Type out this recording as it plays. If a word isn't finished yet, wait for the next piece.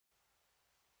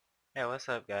Hey, what's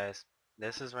up guys?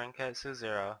 This is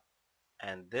Renketsu0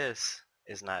 and this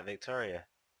is not Victoria.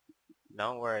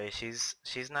 Don't worry, she's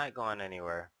not going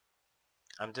anywhere.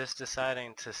 I'm just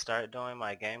deciding to start doing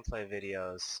my gameplay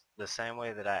videos the same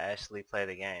way that I actually play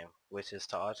the game, which is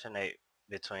to alternate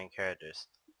between characters.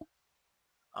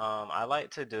 I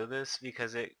like to do this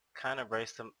because it kind of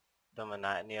breaks the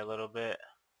monotony a little bit.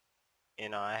 You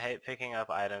know, I hate picking up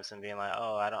items and being like,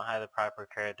 oh, I don't have the proper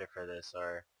character for this,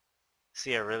 or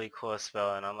see a really cool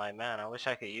spell and I'm like, man, I wish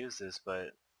I could use this, but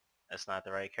that's not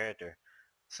the right character.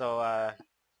 So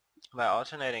by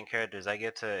alternating characters, I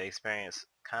get to experience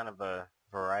kind of a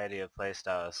variety of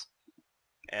playstyles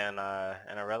in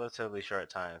a relatively short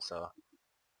time. So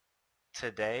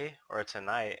today or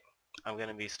tonight, I'm going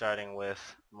to be starting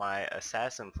with my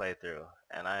assassin playthrough,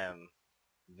 and I am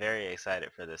very excited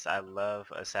for this. I love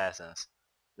assassins.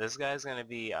 This guy's going to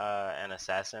be an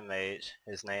assassin mage.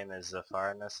 His name is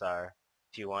Zaffar Nassar.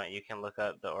 If you want, you can look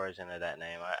up the origin of that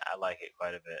name. I like it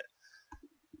quite a bit.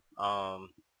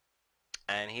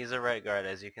 And he's a red guard,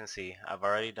 as you can see. I've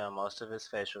already done most of his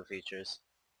facial features.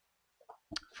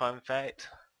 Fun fact,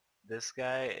 this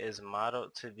guy is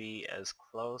modeled to be as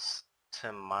close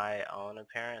to my own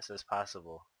appearance as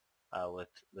possible with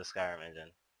the Skyrim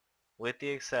engine, with the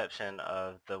exception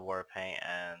of the war paint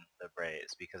and the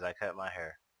braids, because I cut my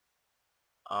hair.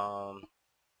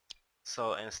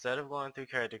 So instead of going through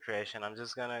character creation, I'm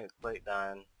just gonna click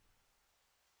done.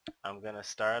 I'm gonna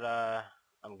start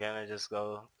I'm gonna just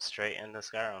go straight into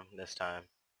Skyrim this time.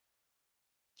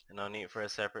 No need for a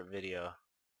separate video.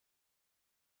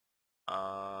 So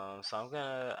I'm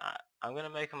gonna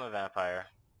make him a vampire.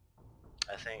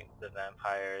 I think the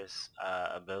vampire's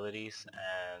abilities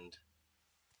and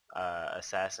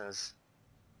assassins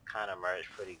kind of merge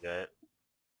pretty good.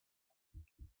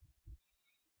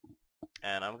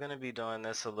 And I'm gonna be doing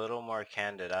this a little more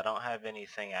candid. I don't have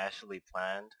anything actually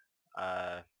planned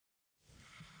uh,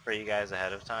 for you guys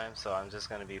ahead of time, so I'm just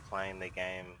gonna be playing the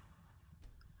game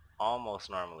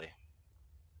almost normally.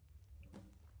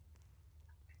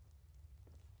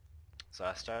 So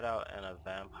I start out in a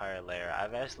vampire lair.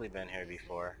 I've actually been here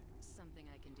before. Something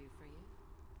I can do for you?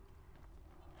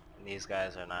 And these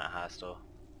guys are not hostile.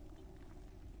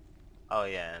 Oh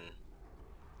yeah, and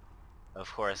of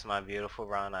course my beautiful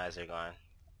brown eyes are gone.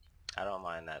 I don't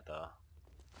mind that though.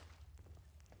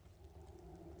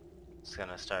 Just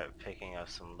gonna start picking up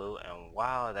some loot, and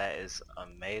wow, that is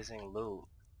amazing loot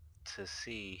to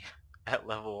see at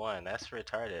level 1. That's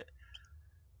retarded.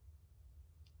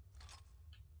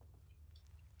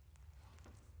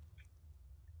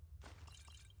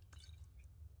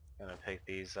 Gonna pick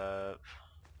these up.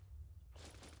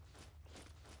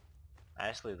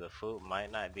 Actually, the food might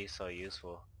not be so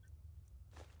useful.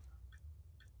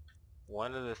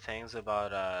 One of the things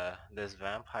about this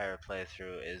vampire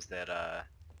playthrough is that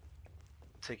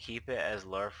to keep it as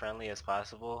lore friendly as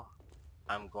possible,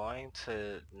 I'm going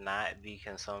to not be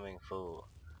consuming food.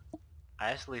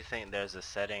 I actually think there's a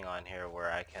setting on here where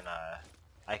I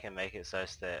can make it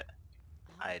such that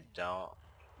Hi I there. don't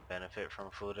benefit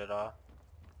from food at all,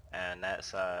 and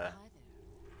that's Hi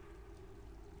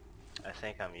there. I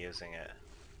think I'm using it.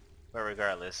 But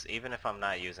regardless, even if I'm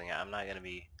not using it, I'm not gonna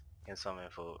be consuming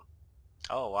food.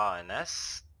 Oh wow, and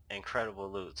that's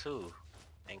incredible loot too.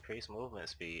 Increased movement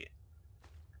speed.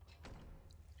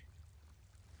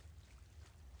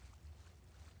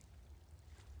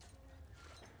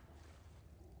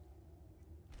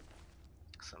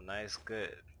 Some nice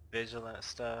good vigilant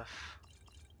stuff.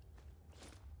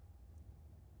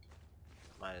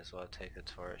 Might as well take a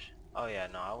torch. Oh yeah,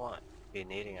 no, I won't be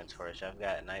needing a torch. I've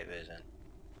got night vision.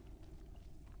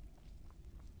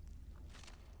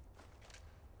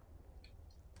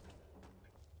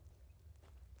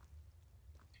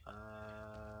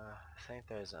 I think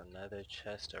there's another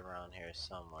chest around here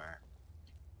somewhere.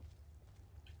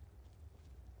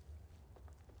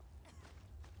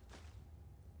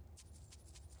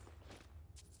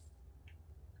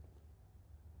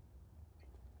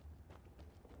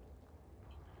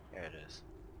 Here it is.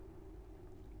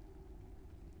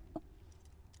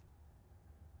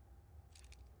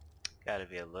 Gotta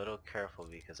be a little careful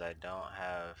because I don't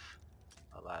have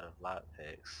a lot of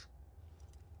lockpicks.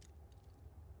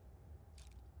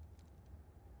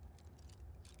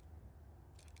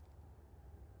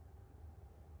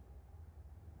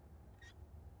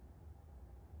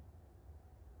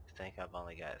 I think I've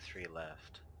only got 3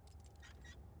 left.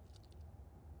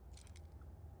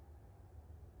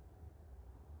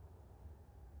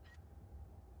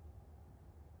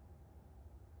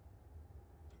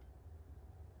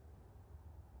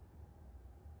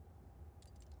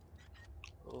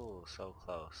 Ooh, so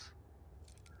close.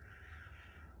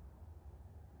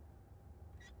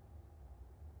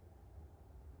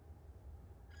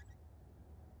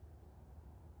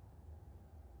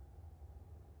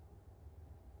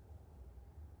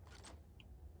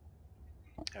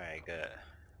 Alright, good.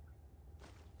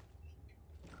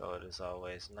 Gold is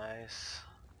always nice.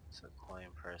 It's a coin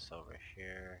purse over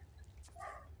here.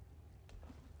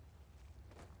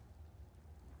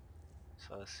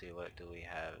 So let's see, what do we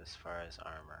have as far as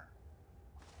armor?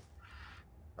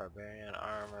 Barbarian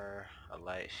armor, a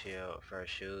light shield, fur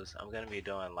shoes. I'm gonna be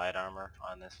doing light armor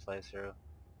on this playthrough.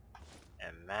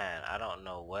 And man, I don't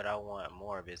know what I want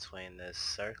more between this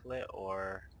circlet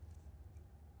or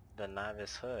the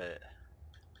novice hood.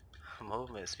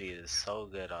 Movement speed is so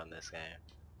good on this game.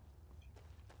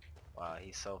 Wow,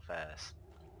 he's so fast.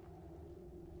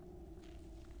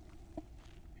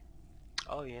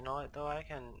 Oh, you know what though? I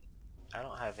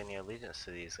don't have any allegiance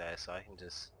to these guys, so I can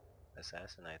just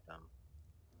assassinate them.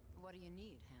 What do you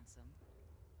need, handsome?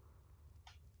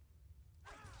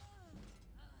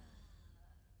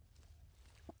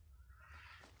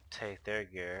 Take their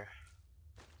gear.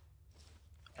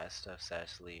 That stuff's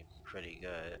actually pretty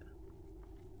good.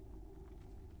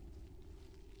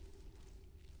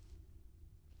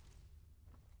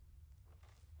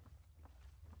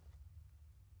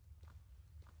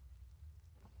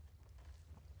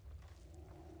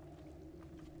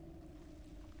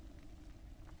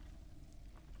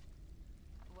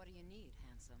 What do you need,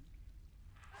 handsome?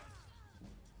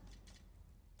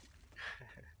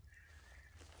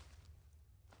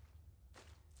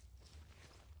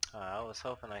 I was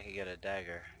hoping I could get a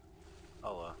dagger.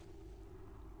 Oh well.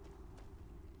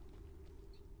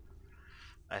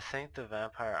 I think the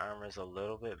vampire armor is a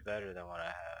little bit better than what I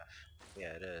have.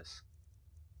 Yeah, it is.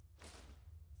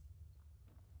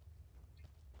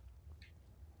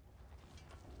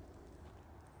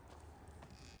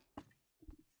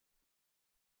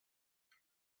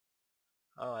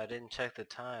 Oh, I didn't check the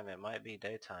time. It might be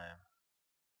daytime.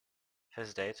 If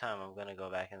it's daytime, I'm gonna go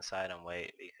back inside and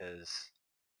wait because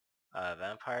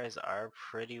vampires are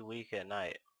pretty weak at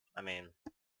night. I mean,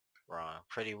 wrong.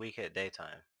 Pretty weak at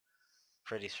daytime.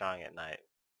 Pretty strong at night.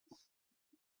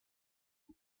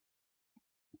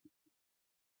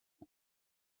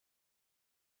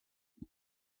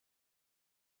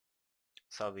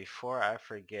 So before I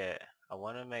forget, I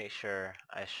want to make sure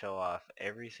I show off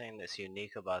everything that's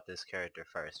unique about this character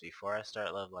first before I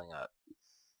start leveling up.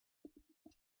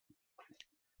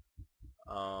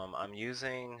 I'm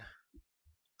using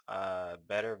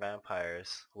better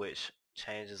vampires, which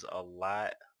changes a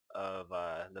lot of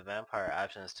the vampire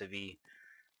options to be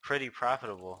pretty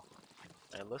profitable.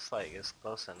 It looks like it's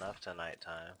close enough to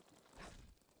nighttime.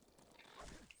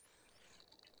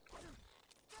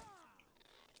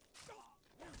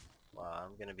 Wow,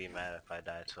 I'm gonna be mad if I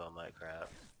die to a mud crab.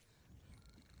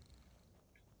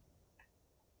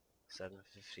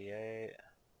 758.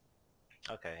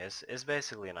 Okay, it's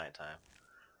basically nighttime.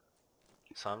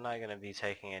 So I'm not gonna be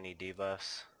taking any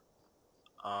debuffs.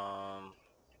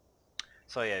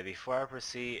 So yeah, before I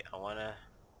proceed, I wanna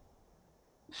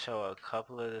show a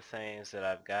couple of the things that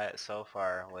I've got so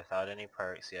far without any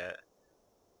perks yet.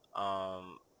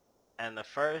 And the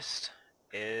first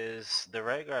is the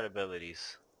Red Guard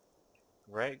abilities.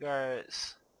 Red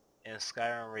Guards in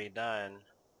Skyrim Redone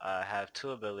have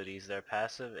two abilities. Their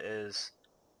passive is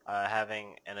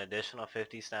having an additional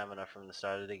 50 stamina from the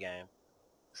start of the game.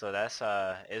 So that's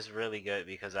is really good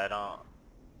because I don't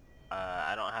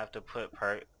have to put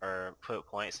put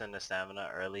points into stamina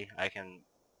early. I can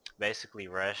basically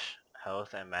rush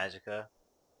health and magicka,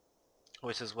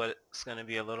 which is what's going to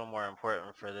be a little more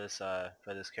important for this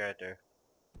character.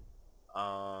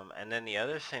 And then the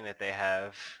other thing that they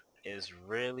have is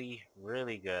really,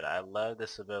 really good. I love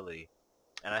this ability,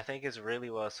 and I think it's really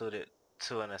well suited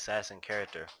to an assassin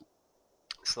character.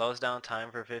 Slows down time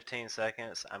for 15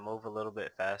 seconds. I move a little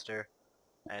bit faster,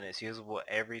 and it's usable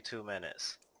every 2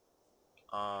 minutes.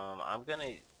 I'm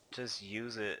gonna just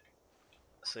use it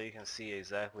so you can see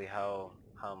exactly how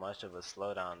much of a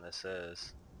slowdown this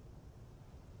is.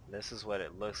 This is what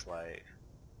it looks like.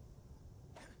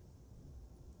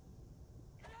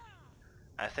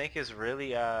 I think it's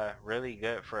really really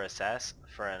good for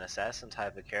an assassin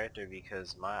type of character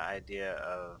because my idea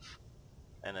of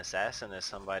an assassin is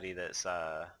somebody that's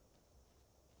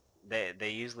they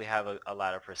usually have a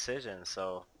lot of precision,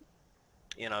 so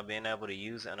you know, being able to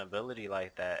use an ability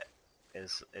like that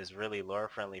is really lore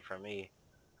friendly for me,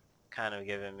 kind of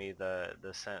giving me the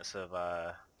sense of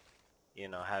you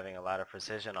know, having a lot of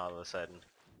precision all of a sudden.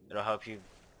 It'll help you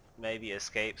maybe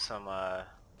escape some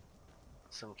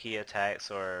key attacks,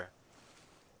 or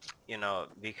you know,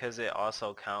 because it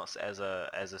also counts as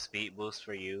a speed boost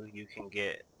for you. You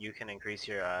can increase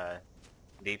your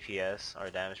DPS, or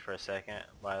damage per second,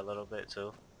 by a little bit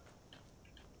too.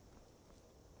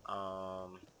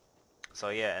 Um, So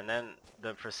yeah, and then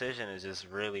the precision is just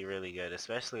really, really good,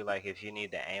 especially like if you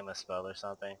need to aim a spell or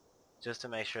something, just to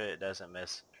make sure it doesn't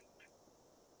miss.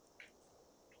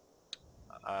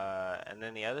 And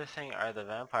then the other thing are the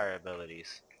vampire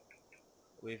abilities.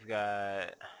 We've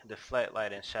got Deflect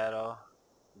Light and Shadow.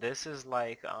 This is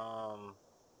like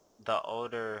the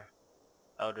older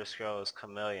Elder Scrolls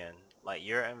Chameleon. Like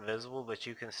you're invisible, but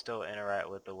you can still interact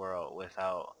with the world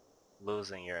without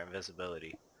losing your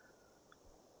invisibility.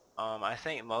 I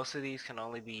think most of these can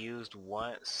only be used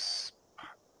once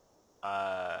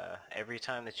every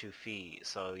time that you feed,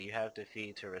 so you have to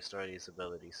feed to restore these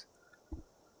abilities.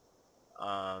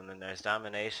 Then there's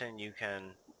Domination. You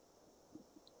can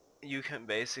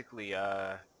basically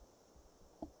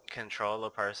control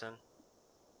a person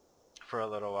for a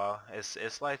little while.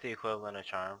 It's like the equivalent of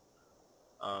Charm.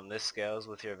 This scales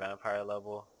with your vampire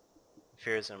level.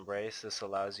 Fear's Embrace. This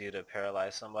allows you to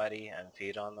paralyze somebody and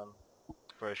feed on them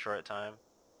for a short time.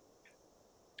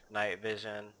 Night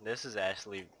Vision. This is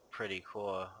actually pretty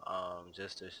cool.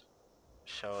 Just to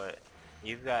show it.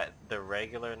 You've got the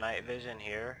regular night vision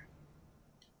here,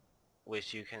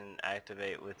 which you can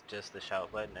activate with just the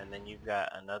shout button, and then you've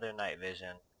got another night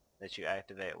vision that you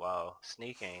activate while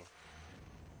sneaking.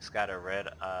 It's got a red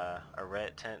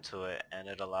tint to it, and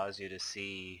it allows you to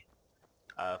see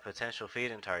potential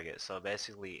feeding targets. So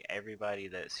basically everybody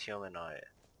that's humanoid,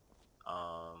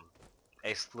 um,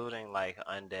 excluding like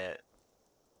undead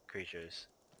creatures.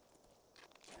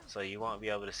 So you won't be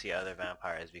able to see other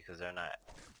vampires because they're not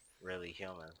really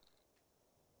human.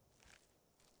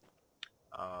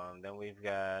 Then we've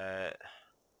got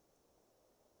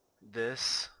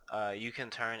this. You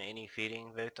can turn any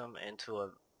feeding victim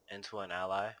into an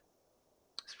ally.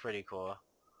 It's pretty cool.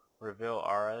 Reveal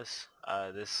auras.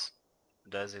 This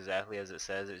does exactly as it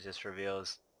says. It just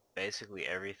reveals basically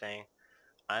everything.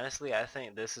 Honestly, I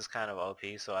think this is kind of OP,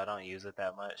 so I don't use it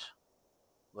that much.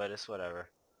 But it's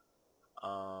whatever.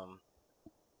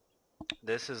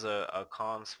 This is a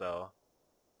calm spell.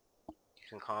 You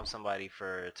can calm somebody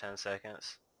for 10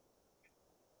 seconds.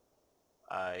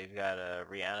 You've got a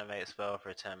reanimate spell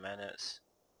for 10 minutes.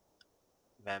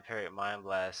 Vampiric Mind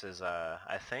Blast is,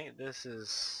 I think this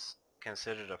is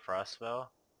considered a frost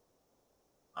spell.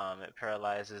 It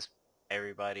paralyzes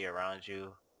everybody around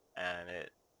you, and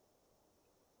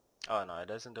oh no, it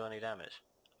doesn't do any damage.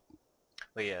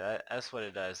 But yeah, that's what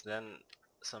it does. Then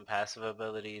some passive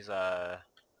abilities, I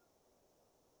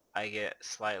get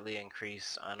slightly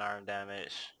increased unarmed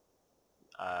damage.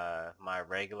 My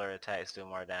regular attacks do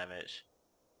more damage.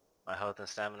 My health and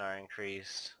stamina are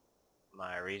increased.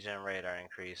 My regen rate are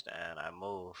increased, and I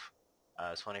move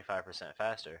 25%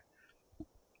 faster.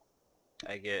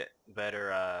 I get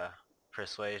better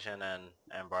persuasion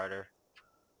and barter.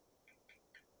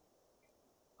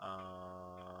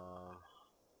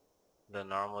 The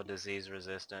normal disease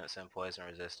resistance and poison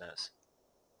resistance.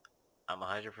 I'm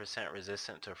 100%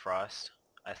 resistant to frost.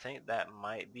 I think that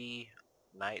might be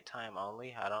nighttime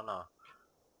only. I don't know.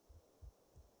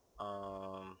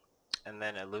 And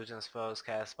then illusion spells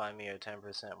cast by me are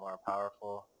 10% more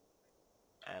powerful.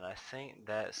 And I think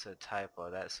that's a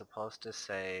typo. That's supposed to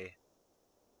say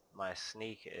my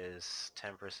sneak is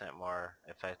 10% more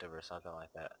effective or something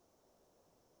like that.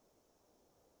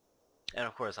 And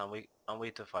of course, I'm weak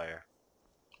to fire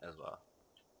as well.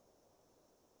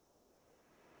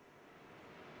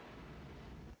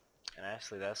 And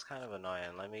actually, that's kind of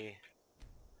annoying. Let me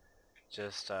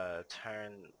just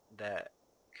turn that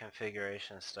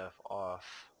configuration stuff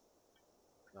off.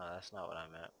 No, that's not what I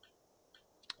meant.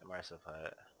 Immersive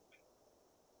HUD.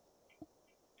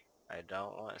 I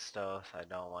don't want stealth. I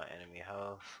don't want enemy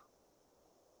health.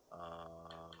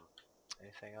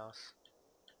 Anything else?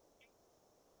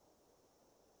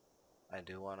 I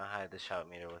do want to hide the shout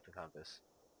meter with the compass.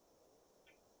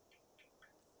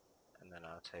 And then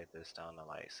I'll take this down to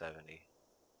like 70.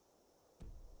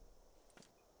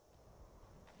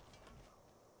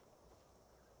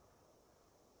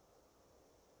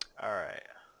 Alright.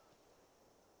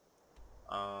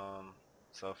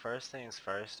 So first things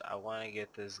first, I want to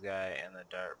get this guy in the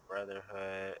Dark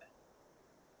Brotherhood,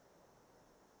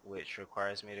 which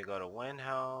requires me to go to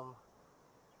Windhelm,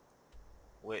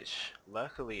 which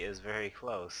luckily is very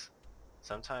close.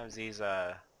 Sometimes these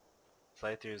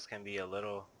playthroughs can be a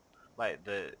little, like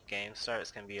the game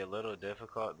starts can be a little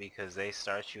difficult because they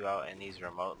start you out in these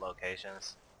remote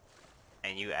locations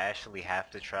and you actually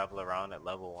have to travel around at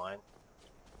level 1.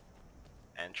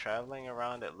 And traveling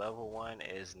around at level 1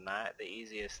 is not the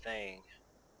easiest thing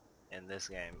in this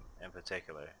game in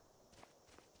particular,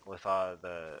 with all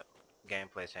the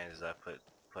gameplay changes I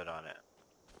put on it.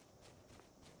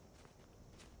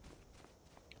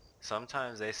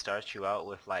 Sometimes they start you out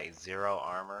with like 0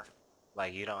 armor,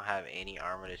 like you don't have any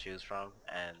armor to choose from,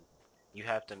 and you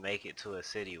have to make it to a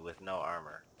city with no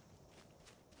armor.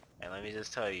 And let me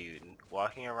just tell you,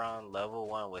 walking around level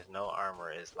 1 with no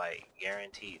armor is like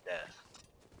guaranteed death.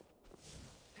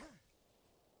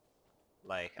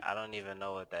 Like, I don't even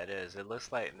know what that is. It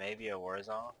looks like maybe a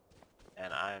Warzone,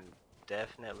 and I'm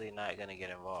definitely not gonna get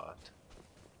involved.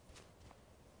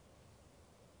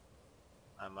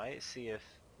 I might see if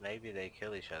maybe they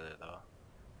kill each other though.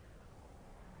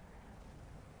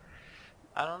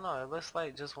 I don't know, it looks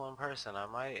like just one person. I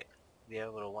might be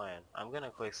able to win. I'm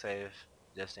gonna quick save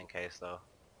just in case though,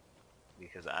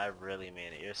 because I really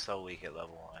mean it. You're so weak at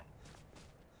level 1.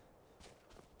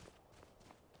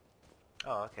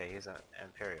 Oh, okay, he's an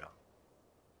Imperial.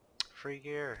 Free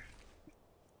gear.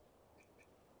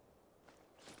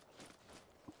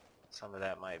 Some of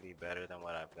that might be better than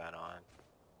what I've got on.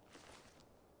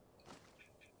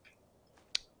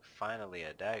 Finally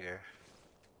a dagger.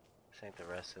 I think the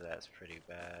rest of that's pretty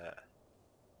bad.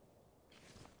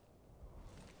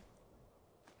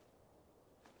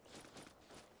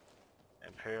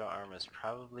 Imperial armor is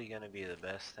probably going to be the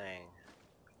best thing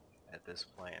at this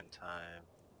point in time.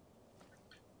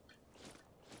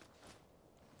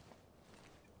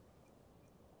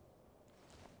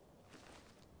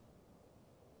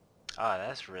 Ah,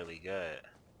 that's really good.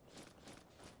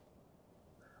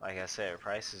 Like I said,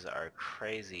 prices are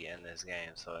crazy in this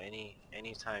game, so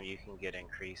anytime you can get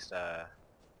increased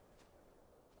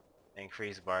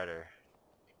barter,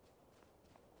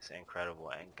 it's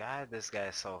incredible. And God, this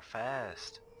guy's so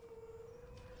fast.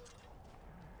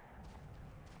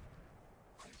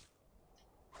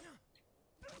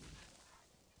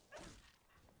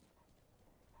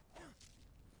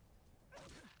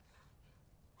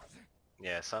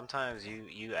 Yeah, sometimes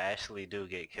you actually do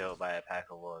get killed by a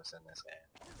pack of wolves in this game.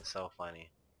 It's so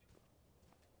funny.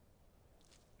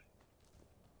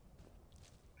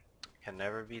 Can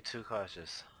never be too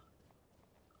cautious.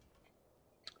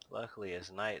 Luckily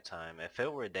it's nighttime. If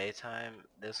it were daytime,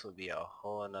 this would be a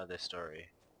whole another story.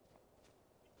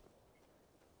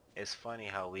 It's funny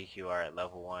how weak you are at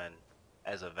level 1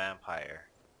 as a vampire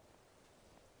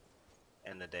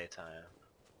in the daytime.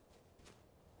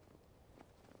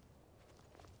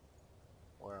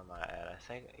 Where am I at? I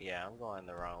think, yeah, I'm going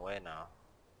the wrong way now.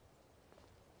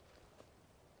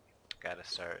 Gotta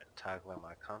start toggling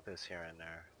my compass here and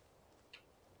there.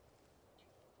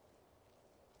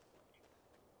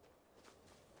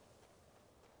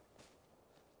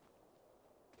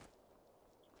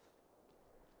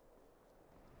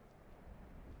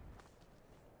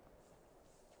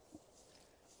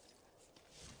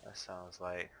 That sounds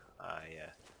like,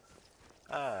 yeah.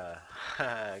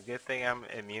 Good thing I'm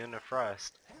immune to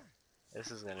frost. This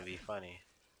is gonna be funny.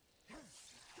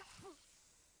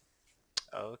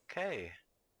 Okay.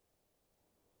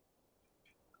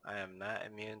 I am not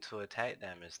immune to attack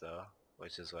damage though,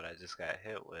 which is what I just got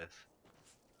hit with.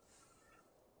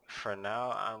 For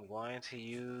now, I'm going to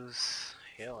use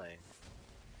healing,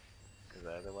 because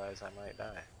otherwise I might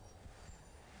die.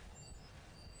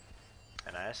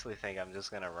 And I actually think I'm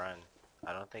just gonna run.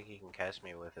 I don't think he can catch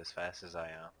me with as fast as I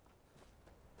am.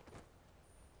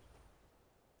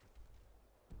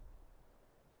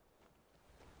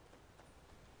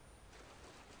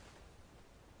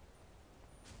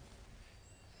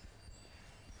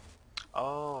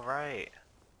 Oh, right.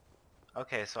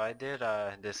 Okay, so I did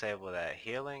disable that.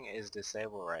 Healing is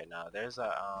disabled right now. There's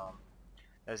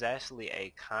actually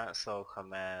a console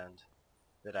command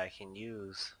that I can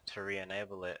use to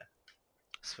re-enable it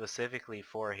specifically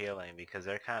for healing, because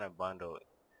they're kind of bundled.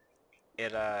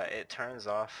 It turns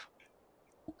off,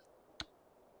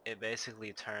 it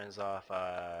basically turns off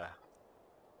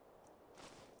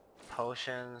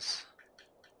potions,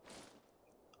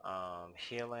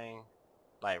 healing,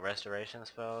 like restoration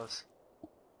spells,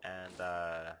 and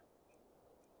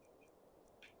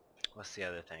what's the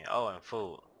other thing? Oh, and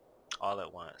food, all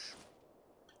at once.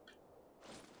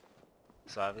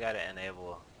 So I've got to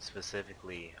enable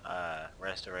specifically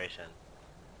restoration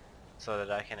so that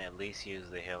I can at least use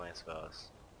the healing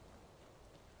spells.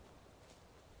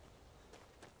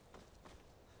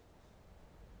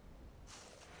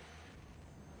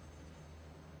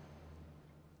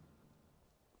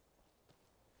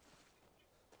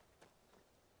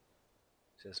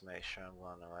 Just make sure I'm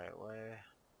going the right way.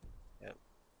 Yep.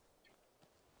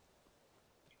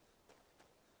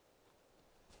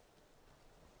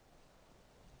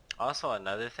 Also,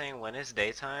 another thing, when it's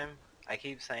daytime, I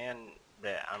keep saying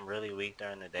that I'm really weak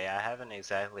during the day. I haven't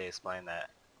exactly explained that.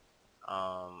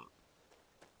 I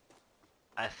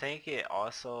think it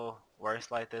also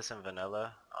works like this in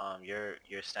vanilla. Your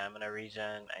stamina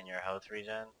regen and your health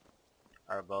regen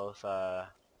are both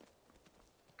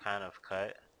kind of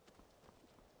cut.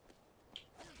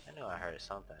 I knew I heard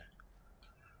something.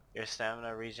 Your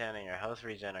stamina regen and your health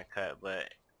regen are cut,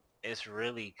 but it's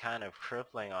really kind of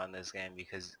crippling on this game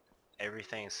because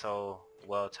everything's so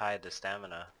well tied to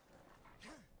stamina.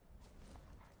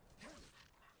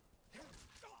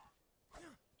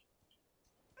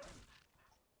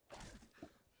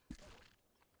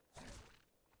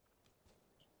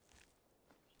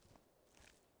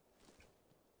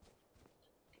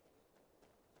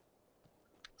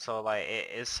 So like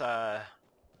it's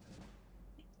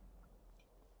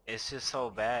just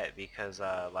so bad because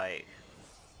like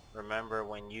remember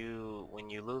when you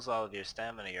lose all of your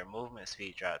stamina, your movement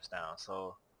speed drops down.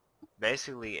 So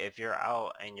basically if you're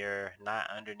out and you're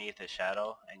not underneath a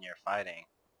shadow and you're fighting,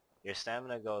 your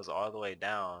stamina goes all the way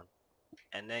down,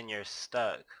 and then you're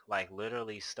stuck, like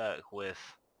literally stuck with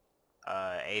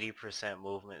 80%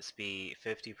 movement speed,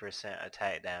 50%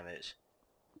 attack damage,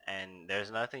 and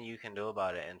there's nothing you can do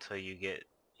about it until you get,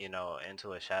 you know,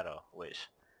 into a shadow, which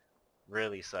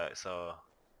really sucks. So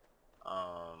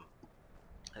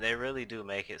they really do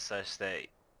make it such that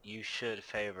you should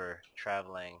favor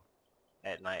traveling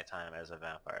at nighttime as a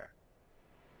vampire.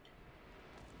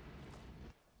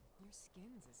 Your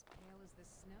skin's as pale as the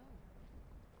snow.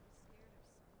 Scared of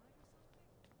sunlight or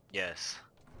something? Yes,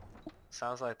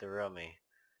 sounds like the real me.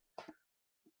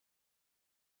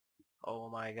 Oh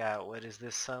my god, what is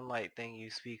this sunlight thing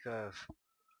you speak of?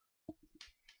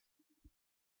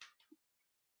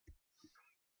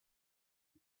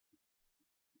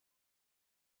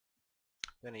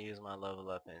 I'm gonna use my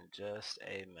level up in just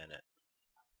a minute.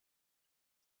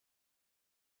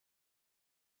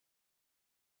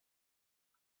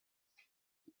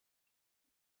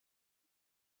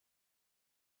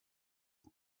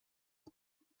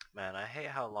 Man, I hate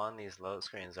how long these load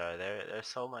screens are. They're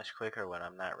so much quicker when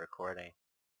I'm not recording.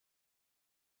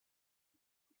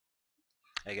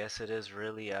 I guess it is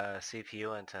really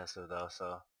CPU intensive though,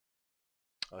 so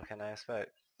what can I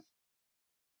expect?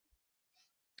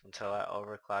 Until I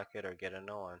overclock it or get a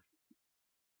new one.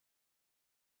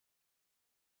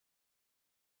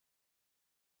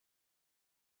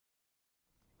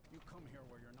 You come here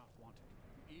where you're not wanted.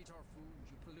 You eat our food,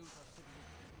 you pollute our city.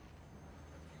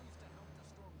 Refuse to help the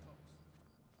Stormcloaks.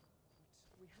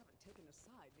 But we haven't taken a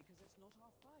side because it's not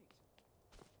our fight.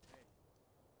 Hey,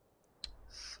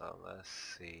 So let's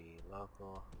see,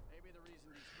 local. maybe the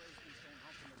reason these Graysons don't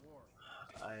help in the war.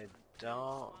 I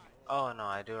don't, oh no,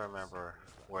 I do remember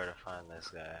where to find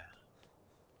this guy.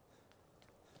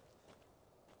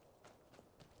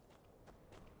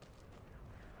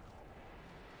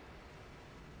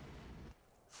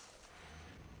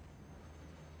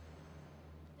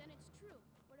 Then it's true,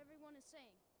 what everyone is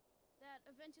saying. That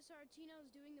Aventus Aretino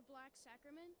is doing the Black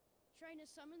Sacrament, trying to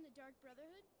summon the Dark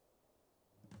Brotherhood?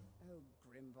 Oh,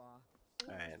 Grimvar.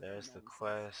 Alright, there's the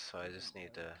quest, so I just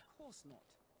need to Of course not.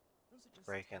 Those are just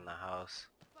break in the house.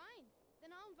 Fine,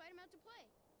 then I'll invite him out to play.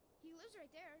 He lives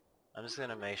right there. I'm just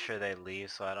gonna make sure they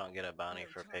leave so I don't get a bounty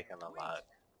for picking the lock.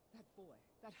 That boy,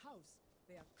 that house,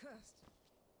 they are cursed.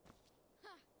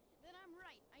 Ha! Then I'm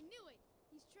right, I knew it!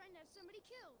 He's trying to have somebody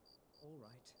killed! All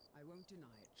right, I won't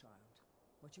deny it, child.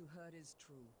 What you heard is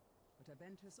true, but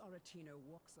Aventus Aretino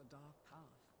walks a dark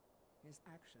path. His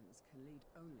actions can lead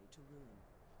only to ruin.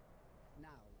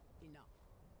 Now, enough.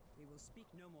 We will speak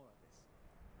no more of this.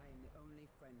 I am the only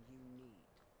friend you need.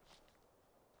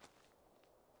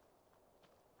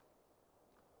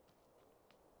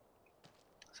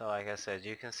 So like I said,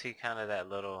 you can see kind of that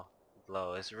little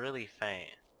glow. It's really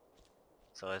faint,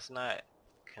 so it's not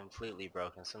completely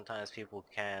broken. Sometimes people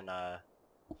can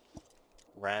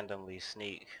randomly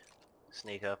sneak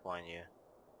up on you.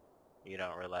 You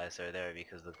don't realize they're there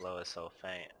because the glow is so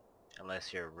faint,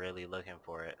 unless you're really looking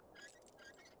for it.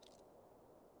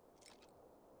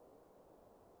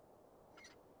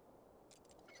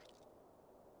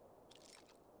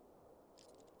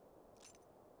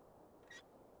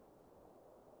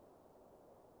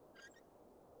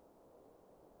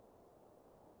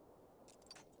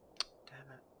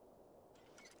 Damn it.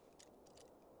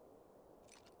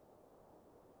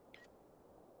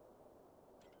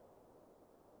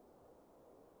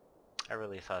 I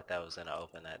really thought that was gonna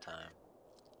open that time.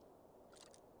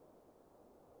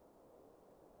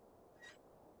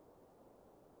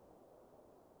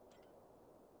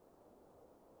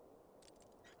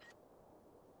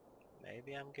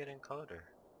 Maybe I'm getting colder.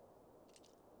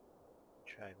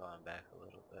 Try going back a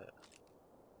little bit.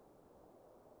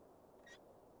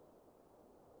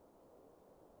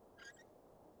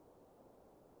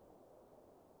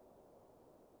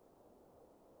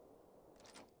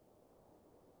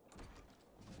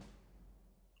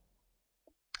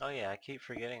 Oh yeah, I keep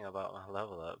forgetting about my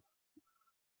level up.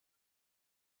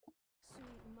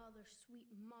 Sweet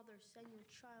mother, send your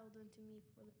child unto me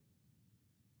for the...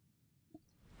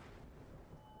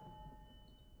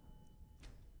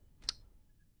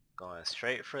 Going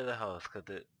straight for the health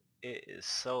because it is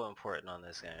so important on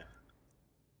this game.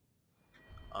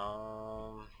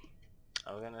 I'm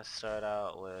gonna start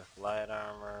out with light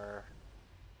armor.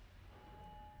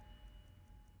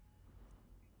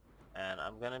 And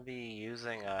I'm gonna be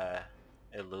using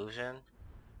illusion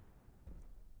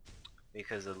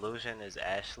because illusion is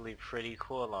actually pretty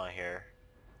cool on here.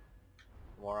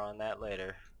 More on that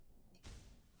later.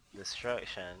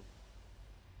 Destruction.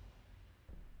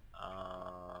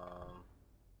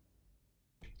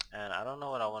 And I don't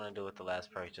know what I want to do with the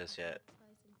last perk just yet.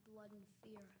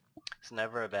 It's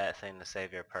never a bad thing to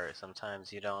save your perk.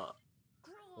 Sometimes you don't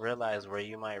realize where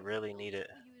you might really need it.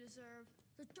 You deserve.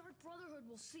 The Dark Brotherhood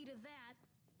will see to that.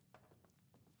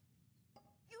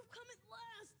 You've come at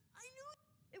last. I knew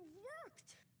it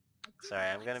worked. Sorry,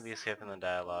 I'm gonna be skipping the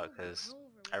dialogue because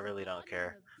I really don't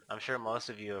care. I'm sure most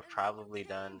of you have probably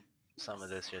done some of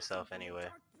this yourself anyway.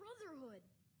 Dark Brotherhood.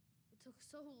 It took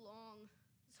so long,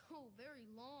 so very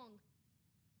long.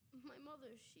 My mother,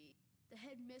 the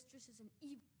headmistress is an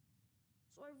evil.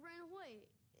 So I ran away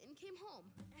and came home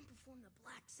and performed the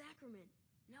Black Sacrament.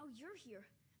 Now you're here,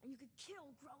 and you could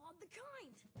kill Grelod the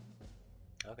Kind.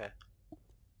 Okay.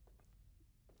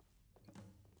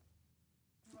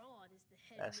 Grelod is the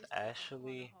That's headmistress.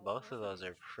 actually, both of those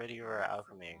are pretty rare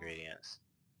alchemy ingredients.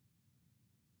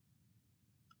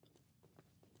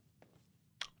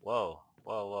 Whoa,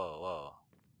 whoa, whoa, whoa.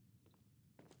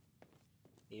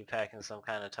 You packing some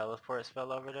kind of teleport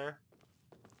spell over there?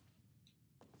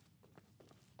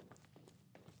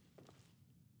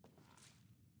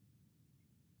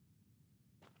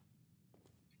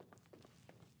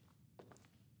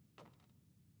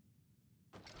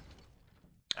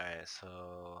 Alright,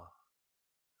 so...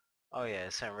 Oh yeah,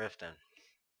 it's in Riften.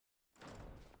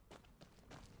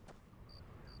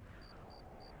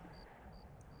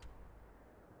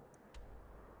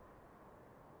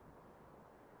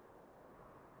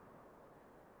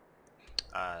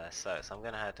 Ah, that sucks. I'm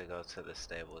gonna have to go to the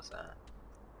stables now.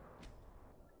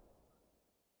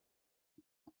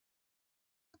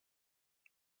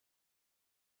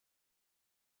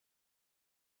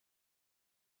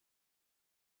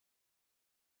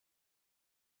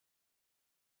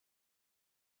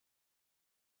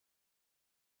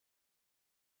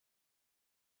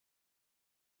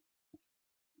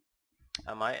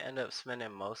 I might end up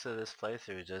spending most of this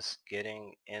playthrough just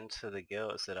getting into the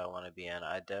guilds that I want to be in.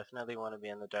 I definitely want to be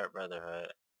in the Dark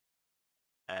Brotherhood.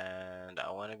 And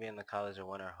I want to be in the College of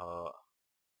Winterhold.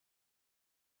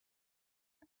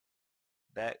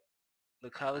 The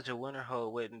College of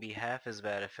Winterhold wouldn't be half as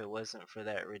bad if it wasn't for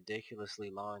that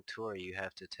ridiculously long tour you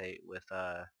have to take with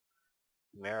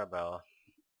Maribel.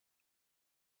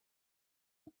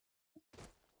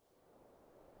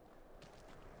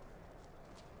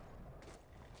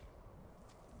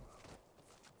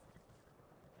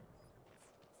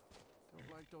 Don't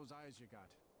like those eyes you got.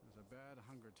 There's a bad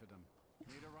hunger to them.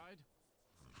 Need a ride?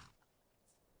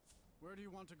 Where do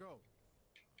you want to go?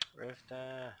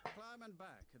 Riften. Climb and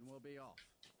back and we'll be off.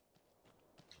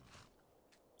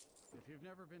 If you've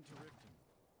never been to Riften,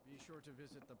 be sure to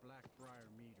visit the Blackbriar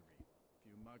Meadery. A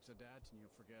few mugs of that and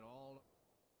you'll forget all...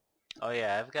 Oh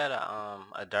yeah, I've got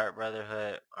a Dark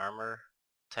Brotherhood armor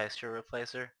texture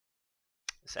replacer.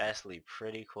 It's actually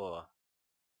pretty cool.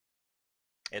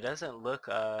 It doesn't look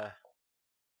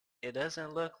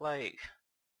like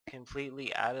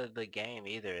completely out of the game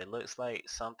either. It looks like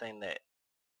something that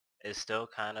is still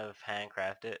kind of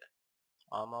handcrafted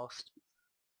almost.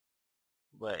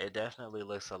 But it definitely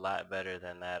looks a lot better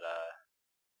than that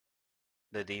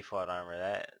the default armor.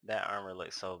 That armor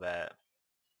looks so bad.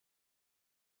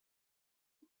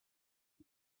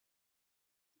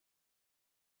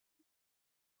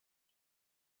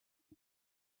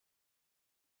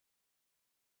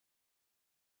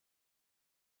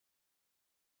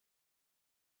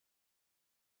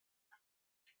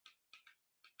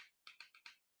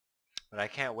 But I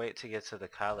can't wait to get to the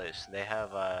college. They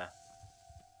have am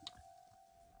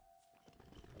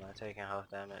I taking health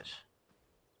damage?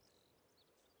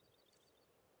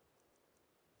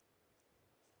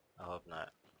 I hope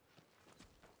not.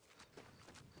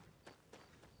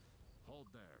 Hold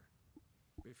there.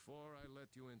 Before I let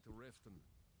you into Riften,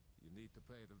 you need to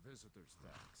pay the visitor's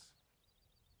tax.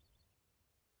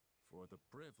 For the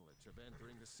privilege of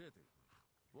entering the city.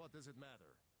 What does it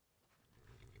matter?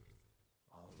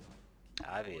 All right. Keep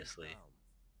your voice Obviously. down.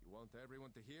 You want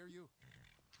everyone to hear you?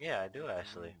 Yeah, I do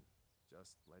actually.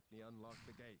 Just let me unlock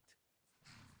the gate.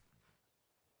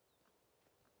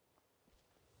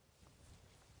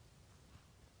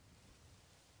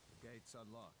 The gate's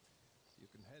unlocked. You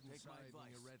can head Take my inside when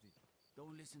advice. you're ready.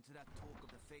 Don't listen to that talk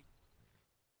of the fate.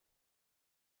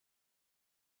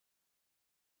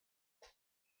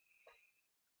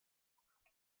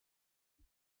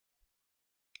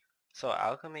 So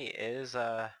alchemy is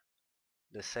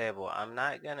disabled. I'm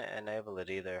not gonna enable it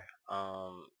either.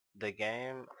 The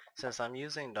game, since I'm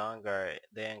using Dawnguard,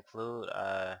 they include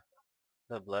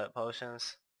the blood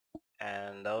potions,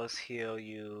 and those heal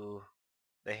you.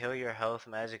 They heal your health,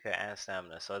 magicka, and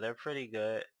stamina, so they're pretty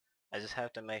good. I just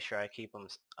have to make sure I keep them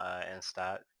in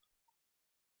stock.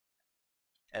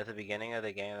 At the beginning of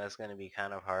the game, that's going to be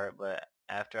kind of hard, but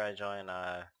after I join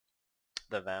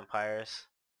the vampires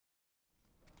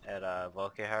at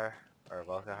Volkihar, or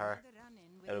Volkihar,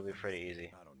 it'll be pretty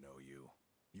easy. I don't know you.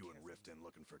 You and Riften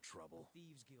looking for trouble?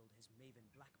 Thieves Guild has Maven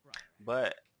Blackbriar.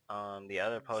 But the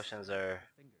other potions are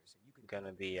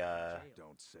gonna be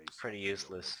Don't say pretty something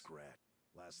useless. you'll regret.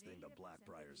 Last thing the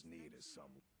Blackbriars need is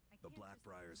some... The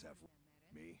Blackbriars have...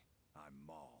 Me? I'm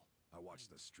Maul. I watch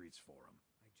the streets for them.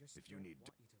 If you need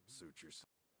to suit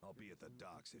yourself, I'll be at the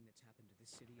docks.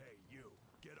 Hey, you!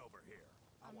 Get over here.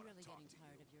 I I'm want to really talk getting to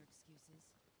tired you. of your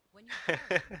excuses. When you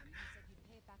borrowed from me, you said you'd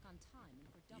pay it back on time and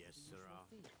for double Yes, the sir, usual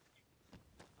fee.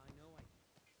 I know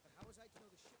but how was I to know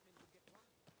the shipment would get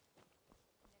blocked?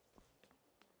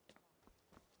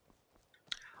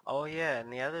 Oh yeah,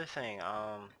 and the other thing,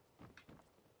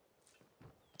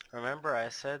 remember I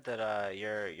said that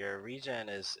your regen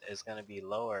is gonna be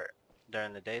lower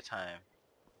during the daytime.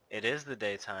 It is the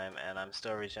daytime, and I'm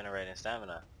still regenerating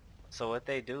stamina. So what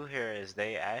they do here is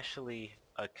they actually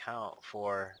account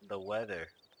for the weather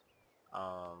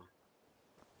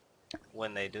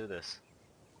when they do this.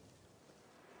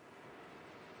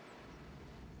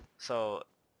 So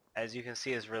as you can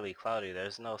see, it's really cloudy.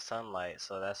 There's no sunlight,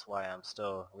 so that's why I'm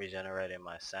still regenerating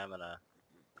my stamina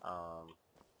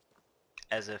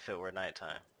as if it were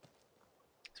nighttime.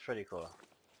 It's pretty cool.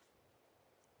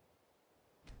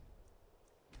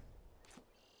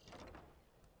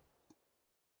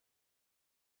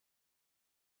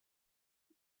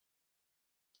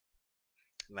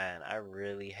 Man, I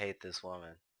really hate this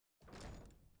woman.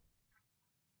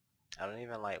 I don't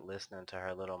even like listening to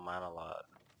her little monologue.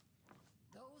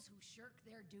 Those who shirk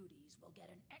their duties will get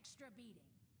an extra beating.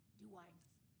 Do I?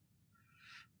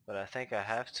 But I think I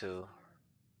have to,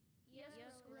 Yes,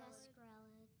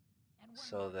 Skrellet. And one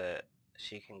so more that thing.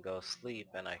 she can go sleep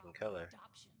and I can kill her.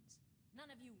 Adoptions.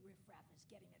 None of you riffraff is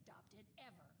getting adopted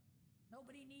ever.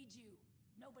 Nobody needs you.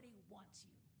 Nobody wants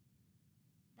you.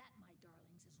 That, my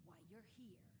darlings, is why you're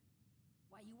here.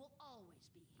 Why you will always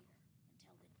be here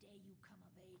until the day you come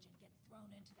of age and get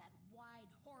thrown into that wide,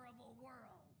 horrible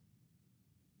world.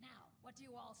 Now, what do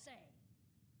you all say?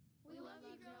 We love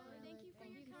you, Grella.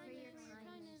 Thank you for your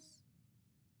kindness.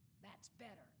 That's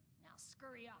better. Now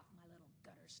scurry off, my little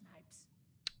gutter snipes.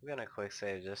 I'm gonna quick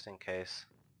save just in case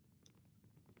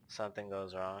something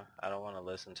goes wrong. I don't want to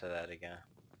listen to that again.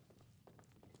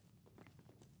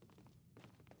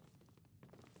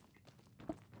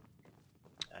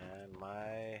 And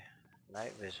my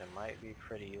night vision might be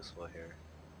pretty useful here.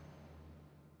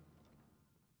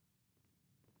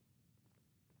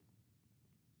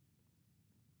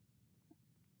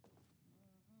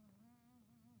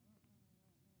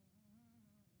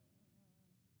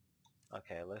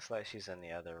 Okay, looks like she's in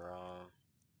the other room.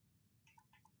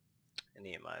 I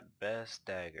need my best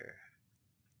dagger.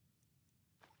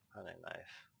 Hunting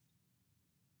knife.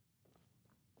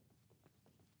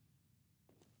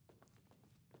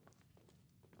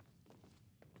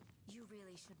 You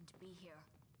really shouldn't be here.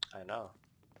 I know.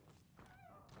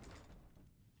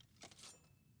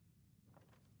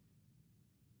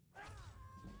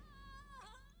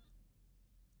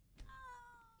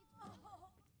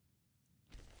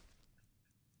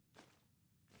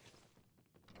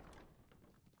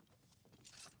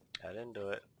 I didn't do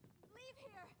it. Leave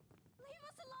here! Leave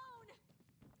us alone!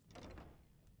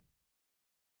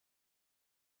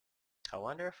 I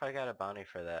wonder if I got a bounty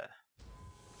for that.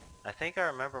 I think I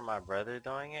remember my brother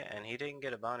doing it and he didn't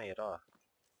get a bounty at all.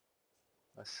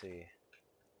 Let's see.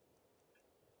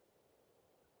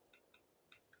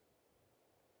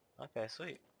 Okay,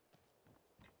 sweet.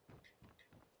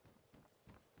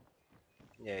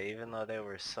 Yeah, even though they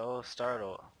were so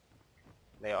startled,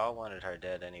 they all wanted her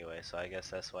dead anyway, so I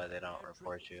guess that's why they don't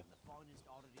report you.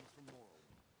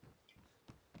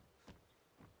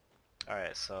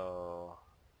 Alright, so...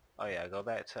 Oh yeah, go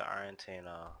back to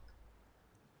Argentino.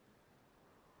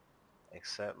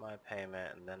 Accept my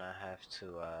payment, and then I have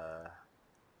to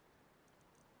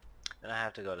Then I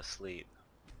have to go to sleep.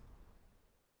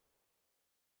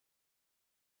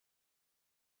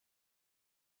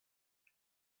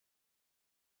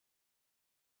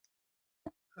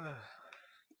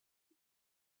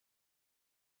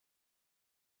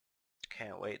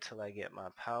 Can't wait till I get my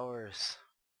powers.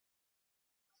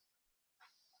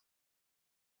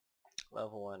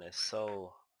 Level 1 is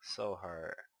so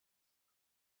hard.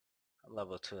 I'm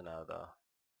level 2 now though.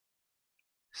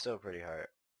 Still pretty hard.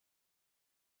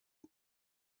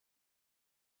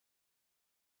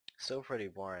 Still pretty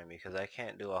boring because I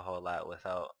can't do a whole lot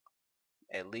without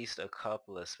at least a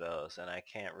couple of spells, and I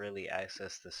can't really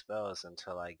access the spells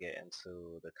until I get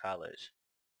into the college.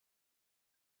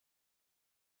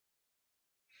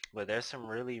 But there's some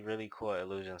really cool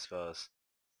illusion spells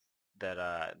that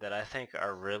I think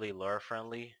are really lore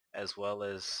friendly, as well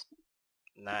as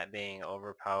not being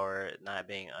overpowered, not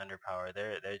being underpowered.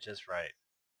 They're just right.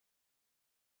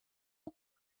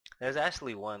 There's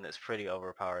actually one that's pretty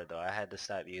overpowered though. I had to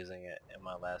stop using it in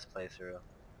my last playthrough.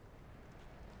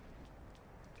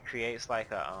 It creates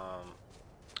like a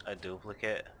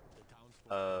duplicate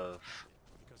of,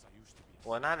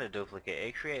 well, not a duplicate.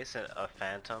 It creates a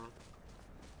phantom,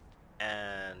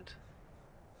 and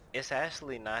it's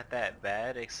actually not that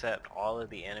bad, except all of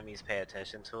the enemies pay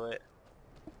attention to it.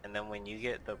 And then when you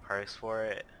get the perks for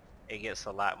it, it gets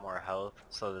a lot more health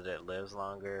so that it lives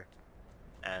longer.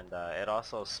 And it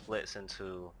also splits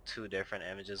into 2 different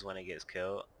images when it gets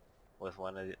killed with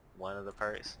one of the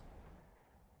perks.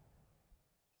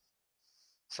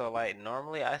 So like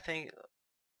normally I think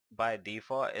by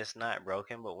default it's not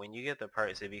broken, but when you get the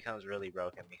perks it becomes really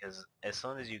broken, because as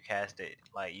soon as you cast it,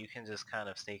 like, you can just kind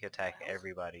of sneak attack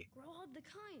everybody. Grow the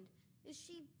kind. Is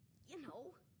she, you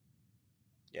know?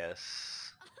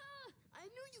 Yes. I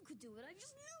knew you could do it. I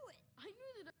just knew it. I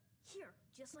knew that. Here,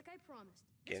 just like I promised.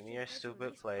 Give me your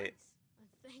stupid plate.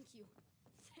 Thank you.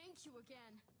 Thank you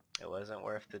again. It wasn't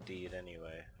worth the deed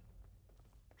anyway.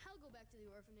 I'll go back to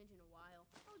the orphanage in a while.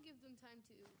 I'll give them time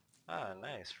to... Ah,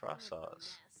 nice. Frost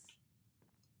salts.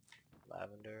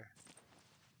 Lavender.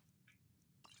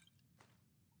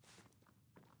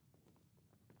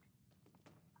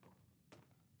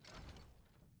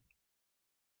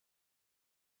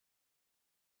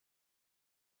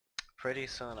 Pretty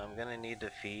soon I'm gonna need to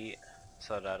feed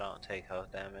so that I don't take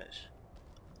health damage.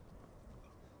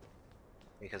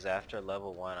 Because after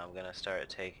level 1 I'm gonna start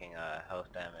taking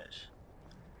health damage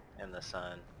in the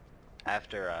sun.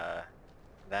 After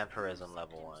vampirism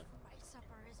level 1.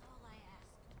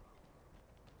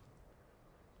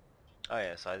 Oh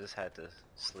yeah, so I just had to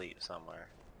sleep somewhere.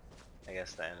 I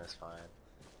guess the end is fine.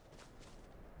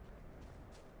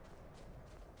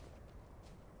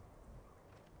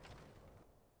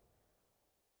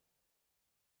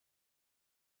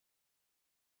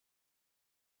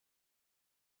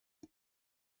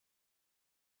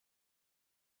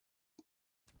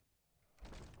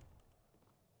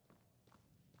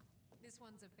 This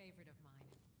one's a favorite of mine.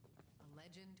 A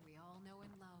legend we all know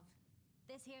and love.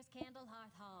 This here's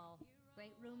Candlehearth Hall.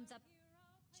 Great rooms up.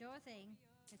 Sure thing.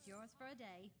 It's yours for a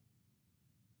day.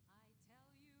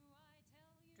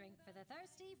 Drink for the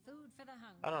thirsty, food for the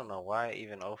hungry. I don't know why I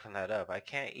even opened that up. I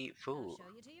can't eat food.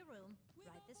 I'll show you to your room.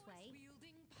 Right this way.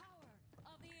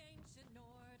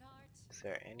 Is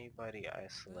there anybody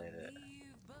isolated?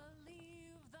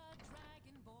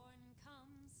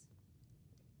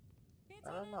 I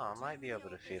don't know, I might be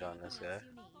able to feed on this guy.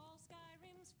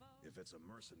 If it's a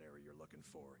mercenary you're looking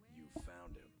for, you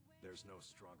found him. There's no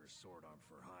stronger sword arm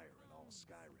for hire in all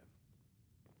Skyrim.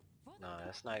 No,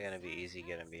 it's not gonna be easy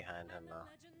getting behind him though.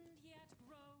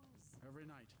 Every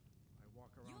night, I walk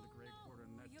around the Grey Quarter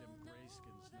and let them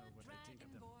grayskins know what I think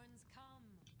of them.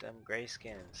 Them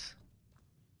grayskins.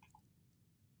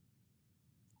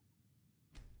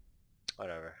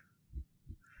 Whatever.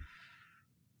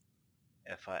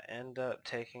 If I end up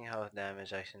taking health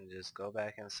damage, I can just go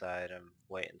back inside and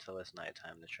wait until it's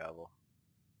nighttime to travel.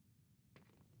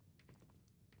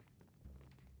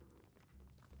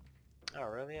 Oh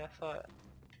really? I thought...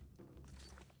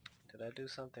 Did I do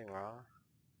something wrong?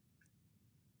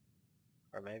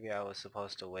 Or maybe I was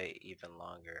supposed to wait even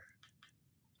longer.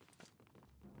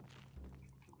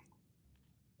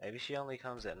 Maybe she only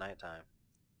comes at nighttime.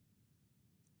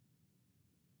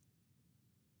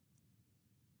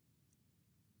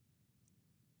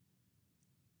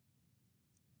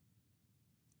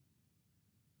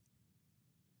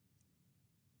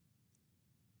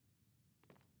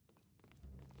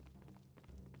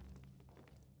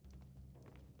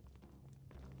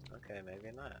 Okay,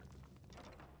 maybe not.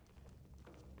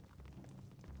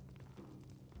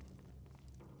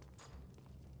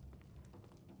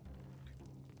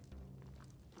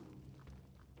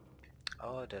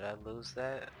 Oh, did I lose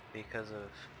that because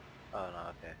of... Oh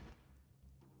no, okay.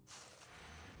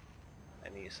 I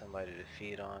need somebody to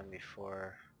feed on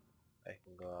before I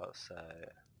can go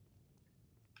outside.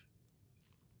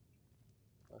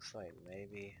 Looks like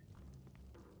maybe...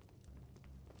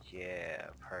 Yeah,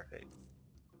 perfect.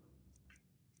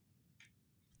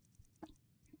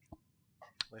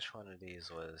 Which one of these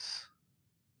was...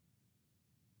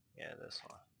 Yeah, this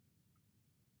one.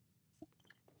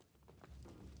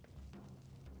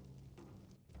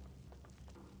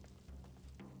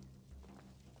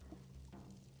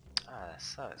 Ah, that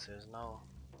sucks. There's no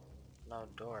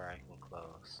door I can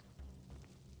close.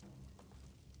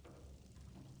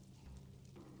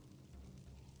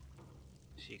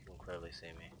 She can clearly see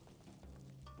me.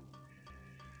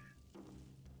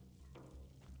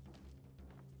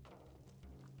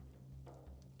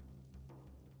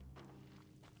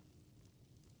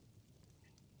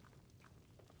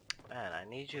 Man, I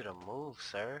need you to move,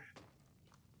 sir.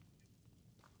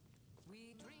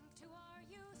 We drink to our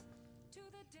youth, to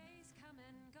the days come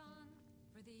and gone,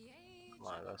 for the age Come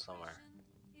on, go somewhere.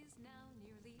 is now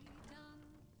nearly done.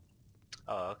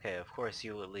 Oh, okay, of course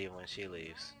you would leave when she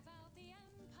leaves. Drive out the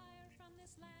empire from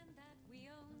this land that we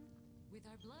own. With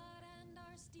our blood and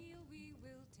our steel we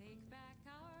will take back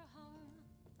our home.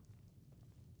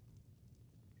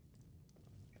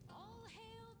 All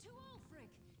hail to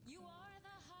Ulfric, you are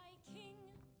the High King.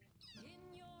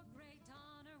 In your great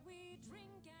honor we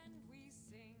drink and we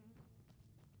sing.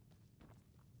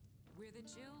 We're the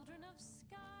children of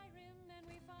Skyrim and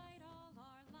we fight all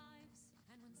our lives.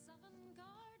 And when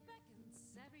Sovngarde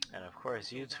beckons, everyone... And of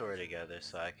course you two are together,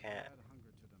 so I can't...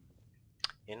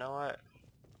 You know what?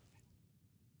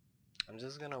 I'm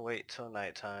just gonna wait till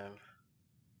nighttime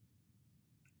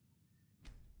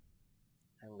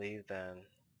and leave then.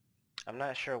 I'm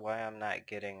not sure why I'm not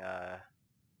getting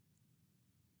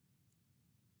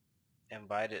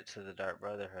invited to the Dark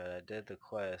Brotherhood. I did the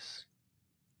quest.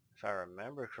 If I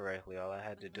remember correctly, all I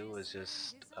had to do was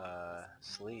just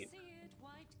sleep.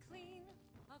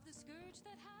 Of the scourge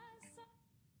that has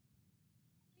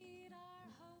sullied our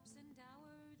hopes and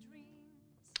our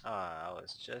dreams. Ah, I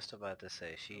was just about to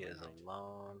say she is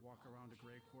alone. Walk around a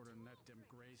grey quarter and let them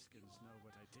greyskins know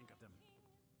what I think of them.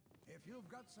 If you've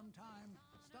got some time,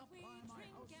 stop by my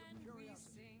house of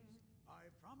curiosities. I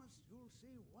promise you'll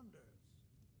see wonders.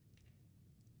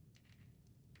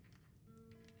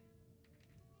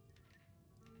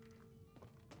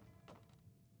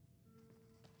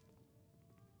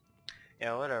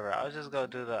 Yeah, whatever. I'll just go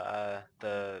do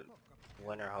the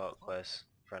Winter Hulk quest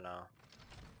for now.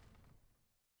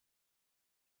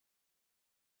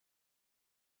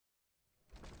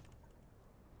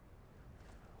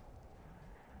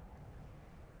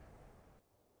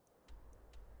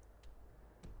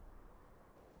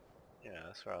 Yeah,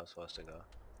 that's where I was supposed to go.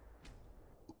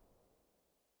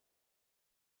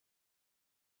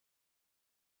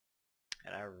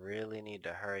 And I really need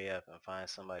to hurry up and find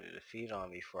somebody to feed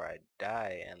on before I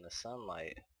die in the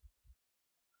sunlight.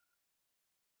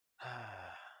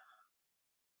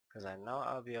 Because I know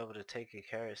I'll be able to take a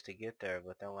carrots to get there,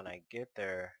 but then when I get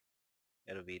there,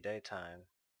 it'll be daytime.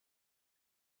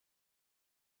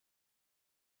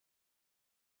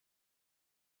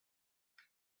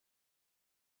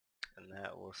 And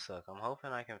that will suck. I'm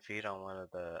hoping I can feed on one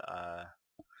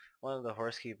of the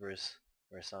horse keepers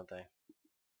or something.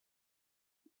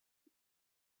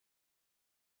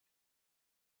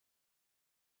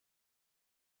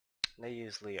 They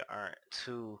usually aren't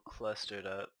too clustered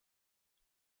up.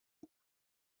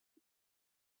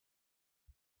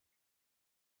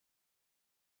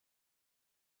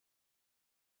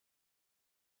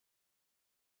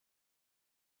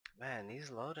 Man,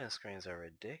 these loading screens are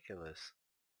ridiculous.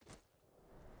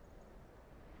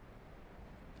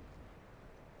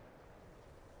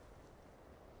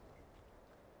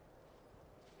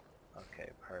 Okay,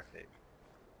 perfect.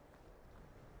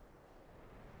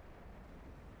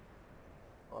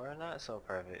 Or not so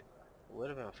perfect. Would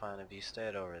have been fine if you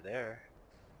stayed over there.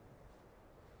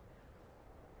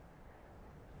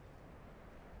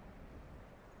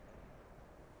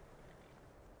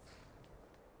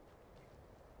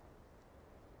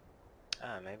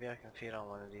 Ah, maybe I can feed on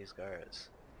one of these guards.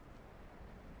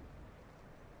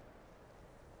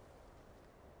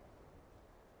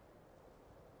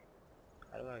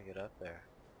 How do I get up there?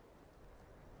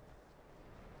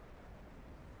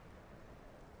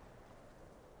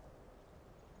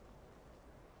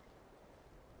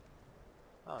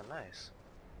 Oh, nice.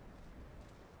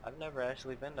 I've never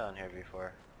actually been down here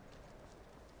before.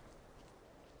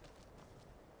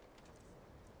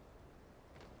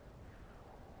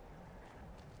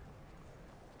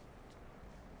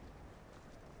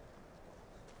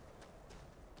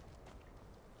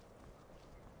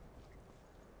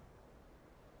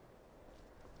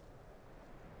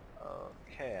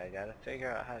 gotta figure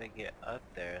out how to get up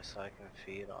there so I can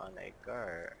feed on a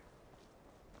guard.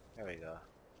 There we go.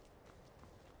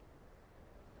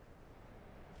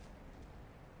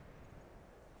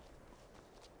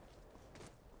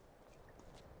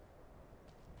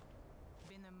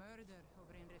 Been a murder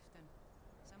over in Riften.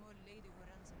 Some old lady who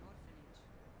runs an orphanage.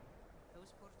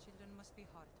 Those poor children must be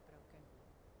heartbroken.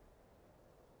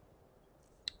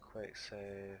 Quick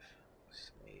save.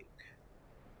 Sneak.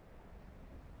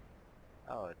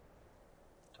 Oh,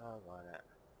 doggone it.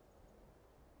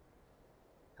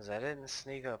 Cause I didn't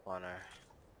sneak up on her.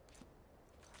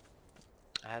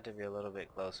 I had to be a little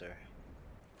bit closer.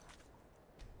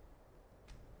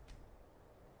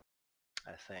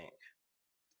 I think.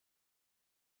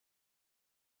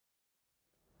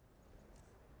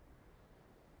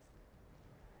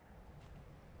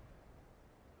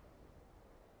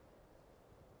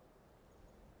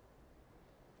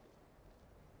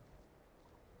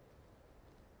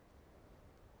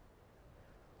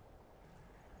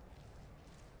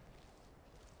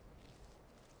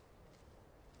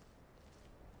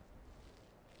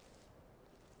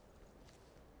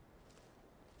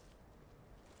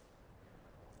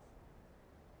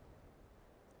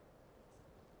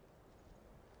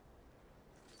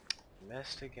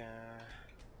 Missed again.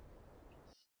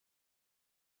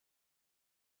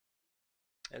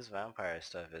 This vampire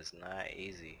stuff is not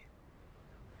easy.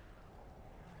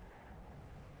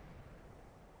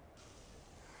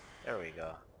 There we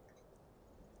go.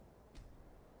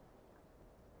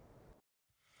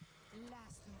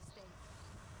 Last mistake.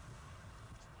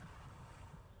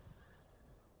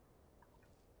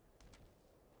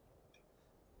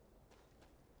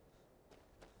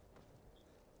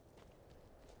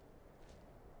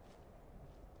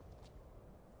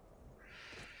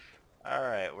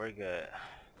 Alright, we're good.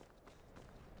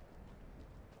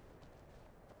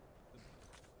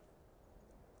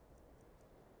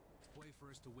 The way for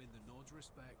us to win the Nod's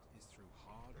respect is through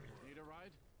hard work. Need a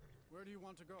ride? Where do you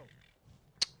want to go?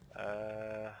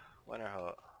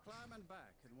 Winterhold. Climb and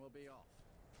back and we'll be off.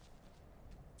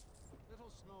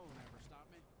 Little snow never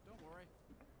stopped me. Don't worry.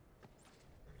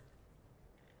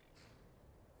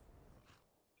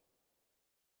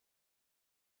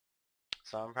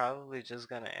 So I'm probably just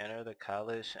gonna enter the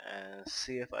college and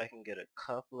see if I can get a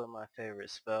couple of my favorite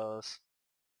spells.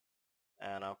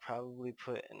 And I'll probably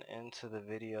put an end to the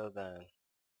video then.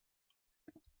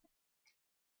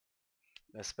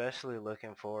 Especially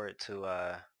looking forward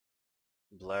to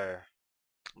Blur.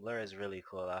 Blur is really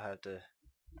cool. I'll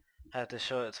have to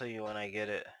show it to you when I get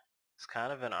it. It's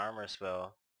kind of an armor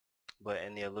spell, but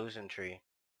in the illusion tree.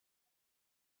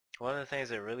 One of the things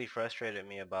that really frustrated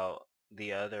me about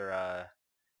the other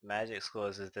magic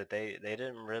schools is that they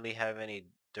didn't really have any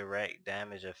direct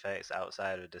damage effects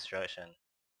outside of destruction.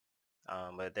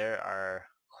 But there are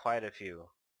quite a few.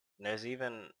 And there's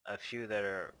even a few that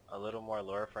are a little more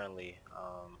lore friendly,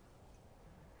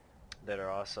 that are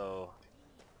also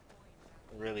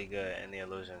really good in the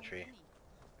illusion tree.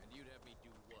 And you'd have me do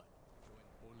what? Join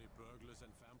only burglars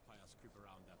and vampires creep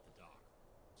around after dark.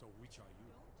 So which are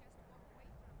you?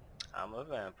 I'm a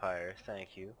vampire,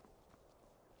 thank you.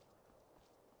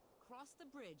 Cross the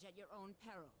bridge at your own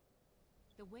peril.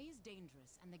 The way is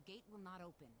dangerous and the gate will not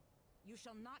open. You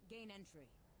shall not gain entry.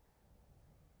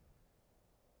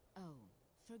 Oh,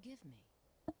 forgive me.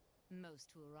 Most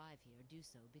who arrive here do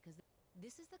so because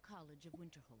this is the College of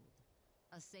Winterhold.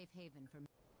 A safe haven for...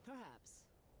 Perhaps.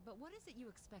 But what is it you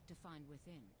expect to find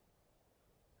within?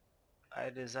 I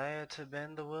desire to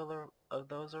bend the will of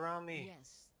those around me.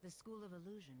 Yes, the School of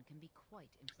Illusion can be quite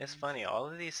influential. It's funny, all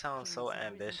of these sound so Kings have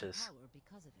risen to ambitious. power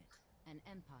because of it, and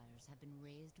empires have been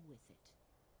raised with it.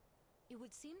 It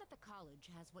would seem that the college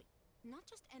has what not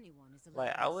just anyone is allowed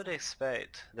Like, I would inside.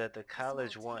 expect that the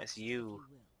college Small wants taste, if you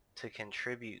will. to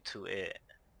contribute to it.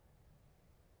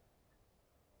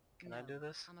 Can No, I do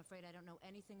this? I'm afraid I don't know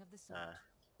anything of the sort.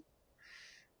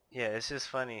 Yeah, it's just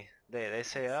funny. They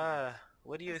say, Excellent.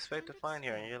 what do you A expect to standard find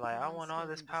here? And spell you're like, for I one want all skilled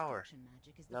this in power. destruction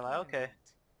magic is And the they're like, okay,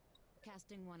 Firebolt.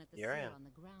 Casting one at the you're seal in. on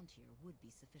the ground here would be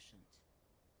sufficient.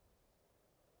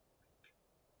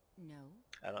 No?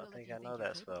 I don't Well, think if you I know you're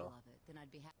that capable spell. of it, then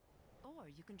I'd be happy. Or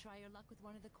you can try your luck with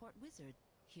one of the court wizards.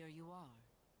 Here you are.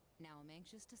 Now I'm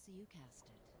anxious to see you cast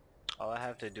it. All I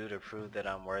have to do to prove that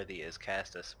I'm worthy is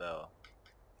cast a spell.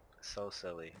 So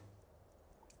silly.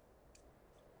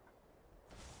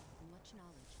 Much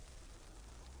knowledge.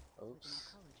 Oops. Within the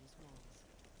college's walls.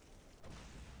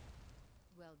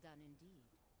 Well done indeed.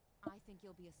 I think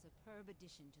you'll be a superb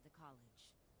addition to the college.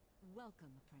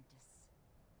 Welcome, apprentice.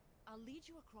 I'll lead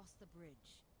you across the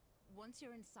bridge. Once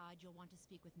you're inside, you'll want to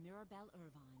speak with Mirabelle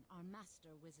Irvine, our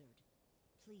master wizard.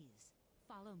 Please,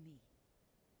 follow me.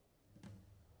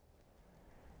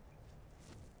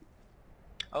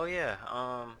 Oh yeah,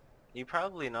 you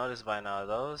probably noticed by now,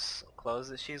 those clothes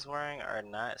that she's wearing are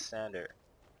not standard.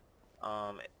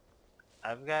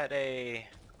 I've got a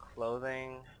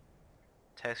clothing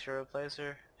texture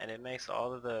replacer, and it makes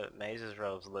all of the Mage's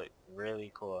robes look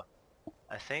really cool.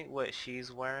 I think what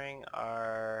she's wearing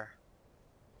are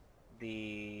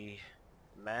the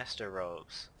master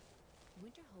robes.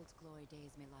 Winterhold's glory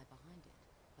days may lie behind it,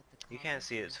 but the You can't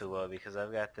see it too well because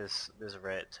I've got this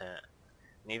red tint.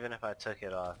 And even if I took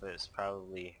it off, it's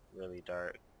probably really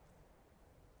dark.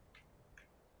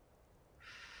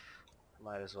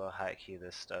 Might as well hotkey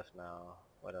this stuff now.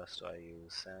 What else do I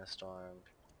use? Sandstorm.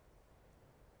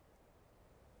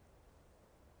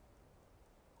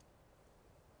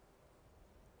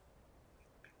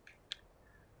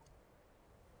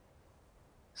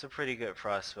 It's a pretty good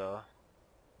frost spell.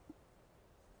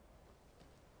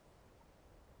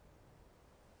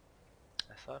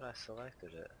 I thought I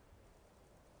selected it.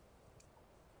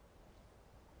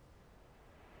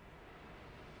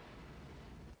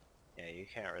 Yeah, you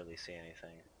can't really see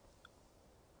anything.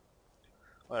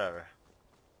 Whatever.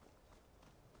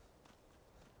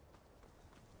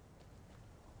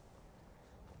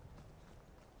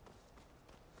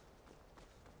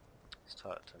 Let's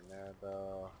talk to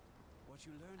Maribel. What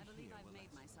you learn I believe here I've will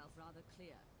made myself rather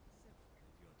clear.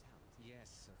 of your talent.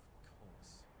 Yes, of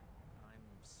course. I'm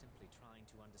simply trying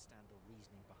to understand the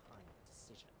reasoning behind the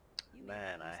decision. You may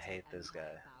Man, be I used to hate the this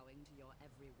Empire guy. bowing to your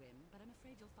every whim, but I'm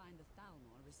afraid you'll find the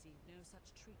Thalmor received no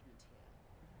such treatment here.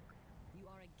 You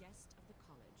are a guest of the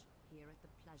college, here at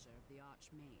the pleasure of the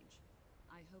Archmage.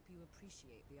 I hope you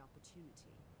appreciate the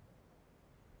opportunity.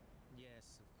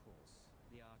 Yes, of course.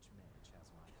 The Archmage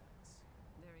has my thanks.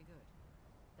 Very good.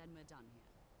 Then we're done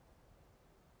here.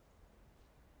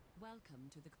 Welcome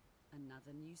to the...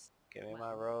 Another new... Give me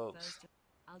my robes. First,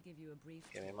 I'll give you a brief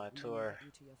Give me tour my and then tour. get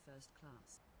you to your first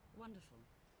class. Wonderful.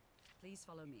 Please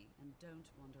follow me and don't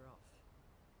wander off.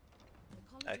 The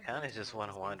College I of kinda Winterhold just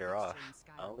wanna has been a wander off. fixture in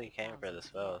I Skyrim only came for the thousands of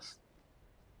spells. years.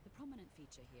 The prominent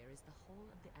feature here is the Hall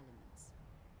of the Elements.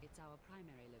 It's our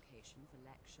primary location for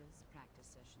lectures, practice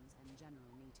sessions, and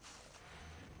general meetings.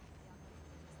 The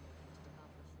Archetypes is located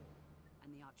above the hall,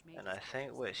 and the Archmage's And I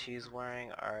think quarters what are she's behind.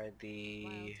 wearing are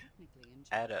While the technically in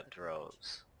charge of adept the college,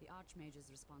 robes. the Archmage's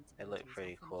They responsibilities look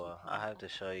pretty often cool. keep him I'll have to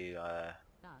show you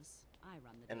Thus, I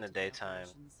run the in the day-to-day daytime.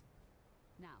 operations.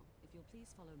 Now, if you'll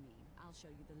please follow me, I'll show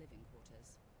you the living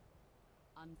quarters.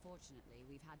 Unfortunately,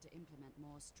 we've had to implement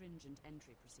more stringent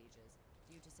entry procedures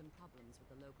due to some problems with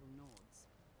the local Nords.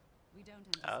 We don't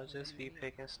I'll anticipate just any be real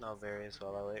picking problems snowberries after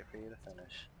while I the wait for you to next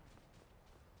finish.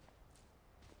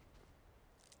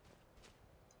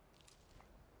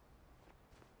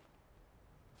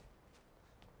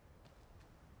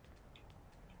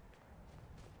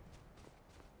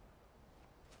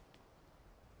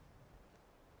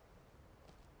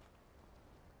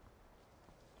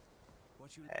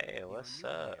 What you Hey, You're what's new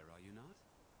up? here, are you not?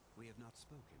 We have not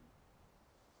spoken.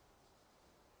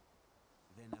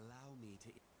 Then allow me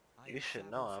to... I You have should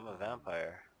know I'm a traveled far.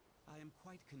 vampire. I am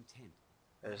quite content.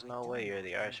 There's But I no do way you're not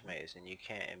the know Archmage and you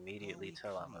can't Are immediately we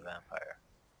tell I'm a clear? vampire.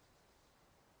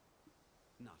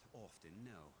 Not often,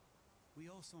 no. We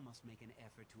also must make an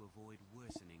effort to avoid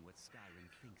worsening what Skyrim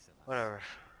thinks of us. Whatever.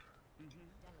 Mm-hmm.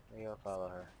 Let me go follow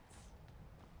her.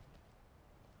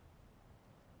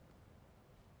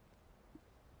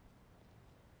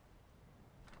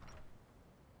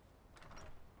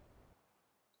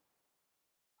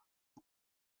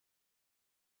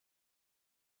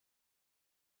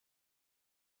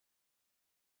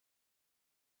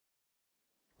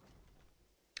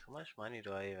 How much money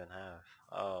do I even have?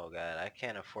 Oh god, I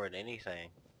can't afford anything.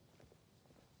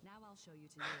 Now I'll show you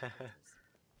to your quarters.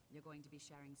 You're going to be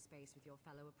sharing space with your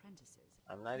fellow apprentices.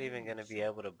 I'm not You even may gonna be share-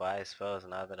 able to buy spells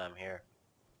now that I'm here.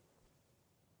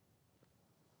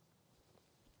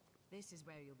 This is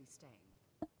where you'll be staying.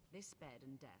 This bed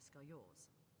and desk are yours.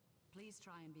 Please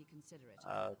try and be considerate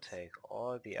of I'll others. take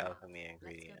all the Now, alchemy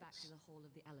let's go back to ingredients. the Hall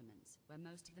of the Elements, where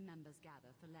most of the members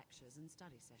gather for lectures and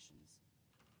study sessions.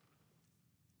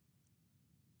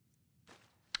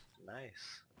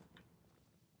 Nice.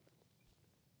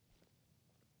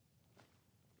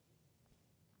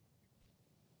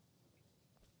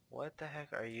 What the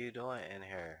heck are you doing in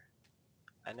here?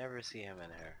 I never see him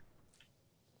in here.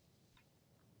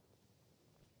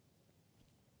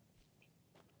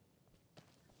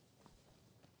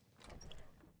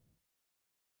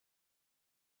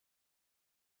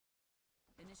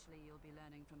 Initially, you'll be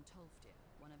learning from Tolfdir,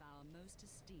 one of our most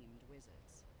esteemed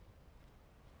wizards.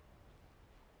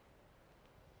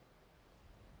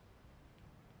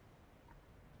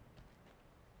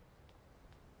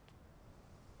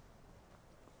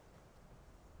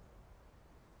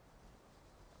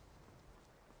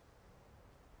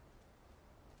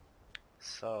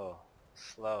 so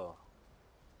slow.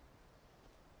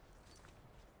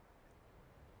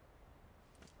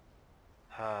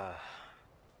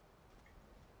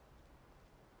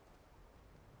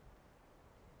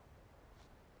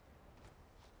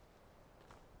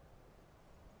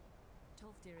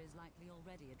 Tolfdir is likely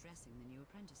already addressing the new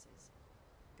apprentices.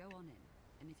 Go on in,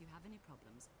 and if you have any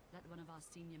problems, let one of our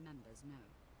senior members know.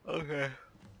 Okay.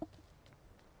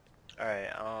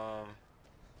 Alright,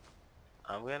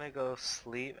 I'm gonna go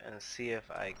sleep and see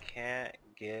if I can't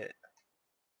get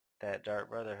that Dark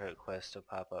Brotherhood quest to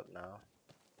pop up now.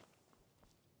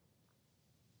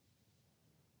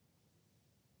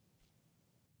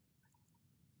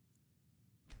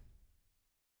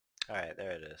 Alright,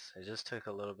 there it is. It just took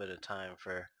a little bit of time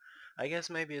for... I guess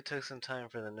maybe it took some time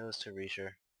for the news to reach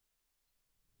her.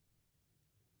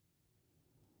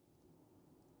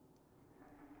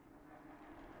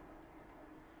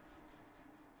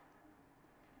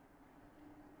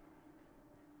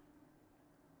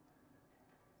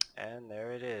 And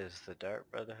there it is, the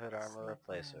Dark Brotherhood armor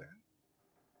replacer.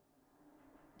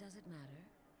 Does it matter?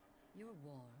 You're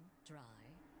warm, dry,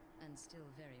 and still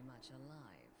very much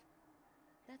alive.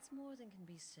 That's more than can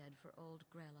be said for old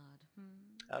Grelod,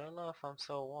 I don't know if I'm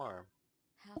so warm.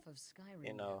 Half of Skyrim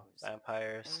You know, knows.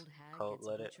 vampires, Old hag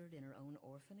cold-blooded. gets butchered in her own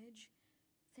orphanage.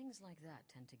 Things like that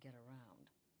tend to get around.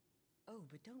 Oh,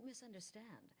 but don't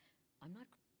misunderstand. I'm not...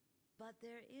 But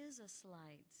there is a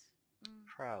slight...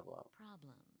 Problem.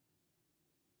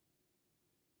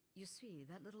 You see,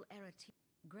 that little archetype...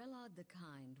 Grelod the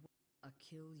Kind... A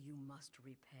kill you must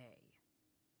repay.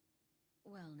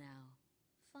 Well now,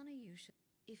 funny you should...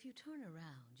 If you turn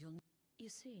around, you'll... You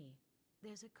see,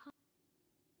 there's a...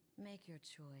 Make your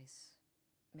choice.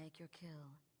 Make your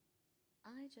kill.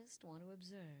 I just want to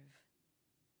observe.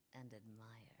 And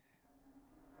admire.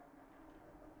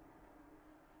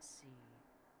 See...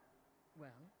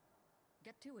 Well,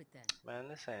 get to it then. Man,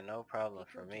 this ain't no problem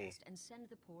Pick for your me. guest and send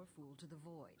the poor fool to the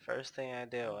void. First thing I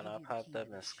did I'll when give I you the popped key up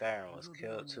to in the ship, Skyrim and was you'll be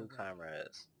kill on your 2 way.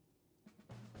 comrades.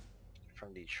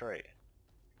 From Detroit.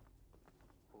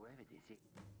 Whoever this is,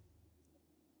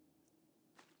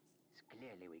 it's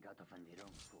clearly we got off on the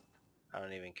wrong foot. I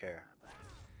don't even care.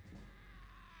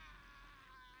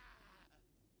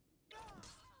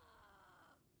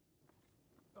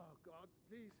 Oh God,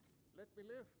 please, let me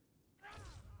live.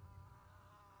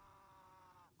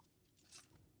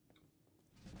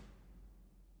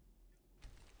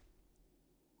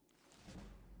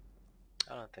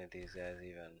 I don't think these guys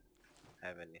even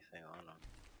have anything on them.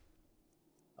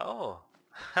 Oh!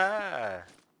 Ha!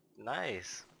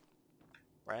 Nice!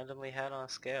 Randomly had on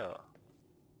scale.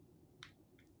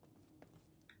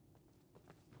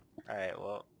 Alright,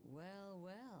 well. Well,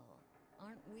 well.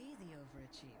 Aren't we the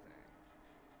overachiever?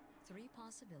 3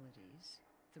 possibilities,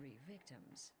 3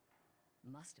 victims.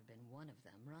 Must have been one of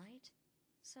them, right?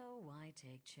 So why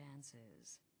take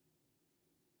chances?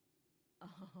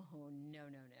 Oh, no,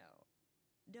 no, no.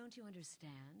 Don't you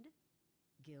understand?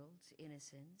 Guilt,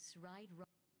 innocence, right, wrong.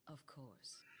 Of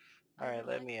course. Alright,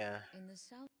 let me, in the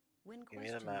south, when give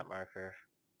me the map marker.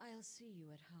 I'll see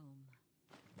you at home.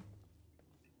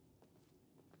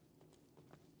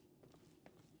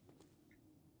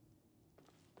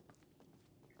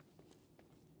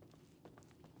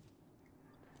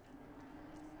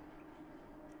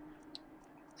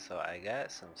 So I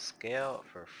got some scale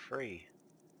for free.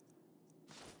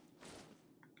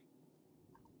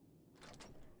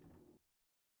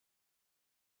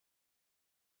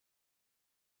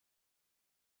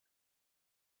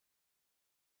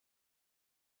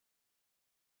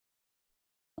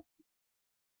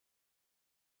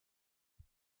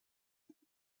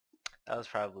 That was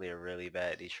probably a really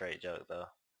bad Detroit joke though.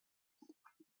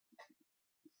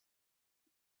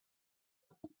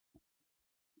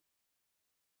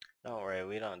 Don't worry,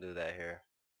 we don't do that here.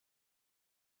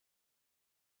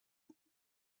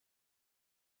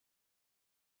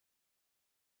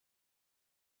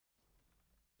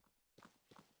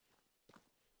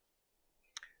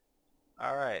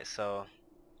 Alright, so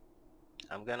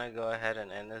I'm gonna go ahead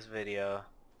and end this video.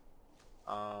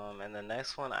 In the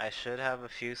next one I should have a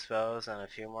few spells and a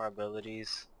few more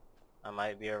abilities. I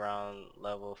might be around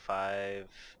level 5,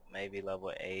 maybe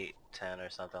level 8, 10 or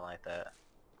something like that.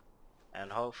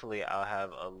 And hopefully I'll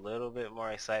have a little bit more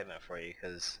excitement for you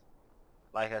because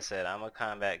like I said, I'm a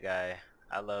combat guy.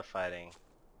 I love fighting.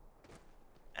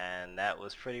 And that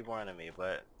was pretty boring to me,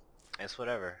 but it's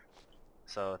whatever.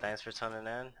 So thanks for tuning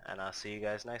in, and I'll see you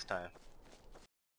guys next time.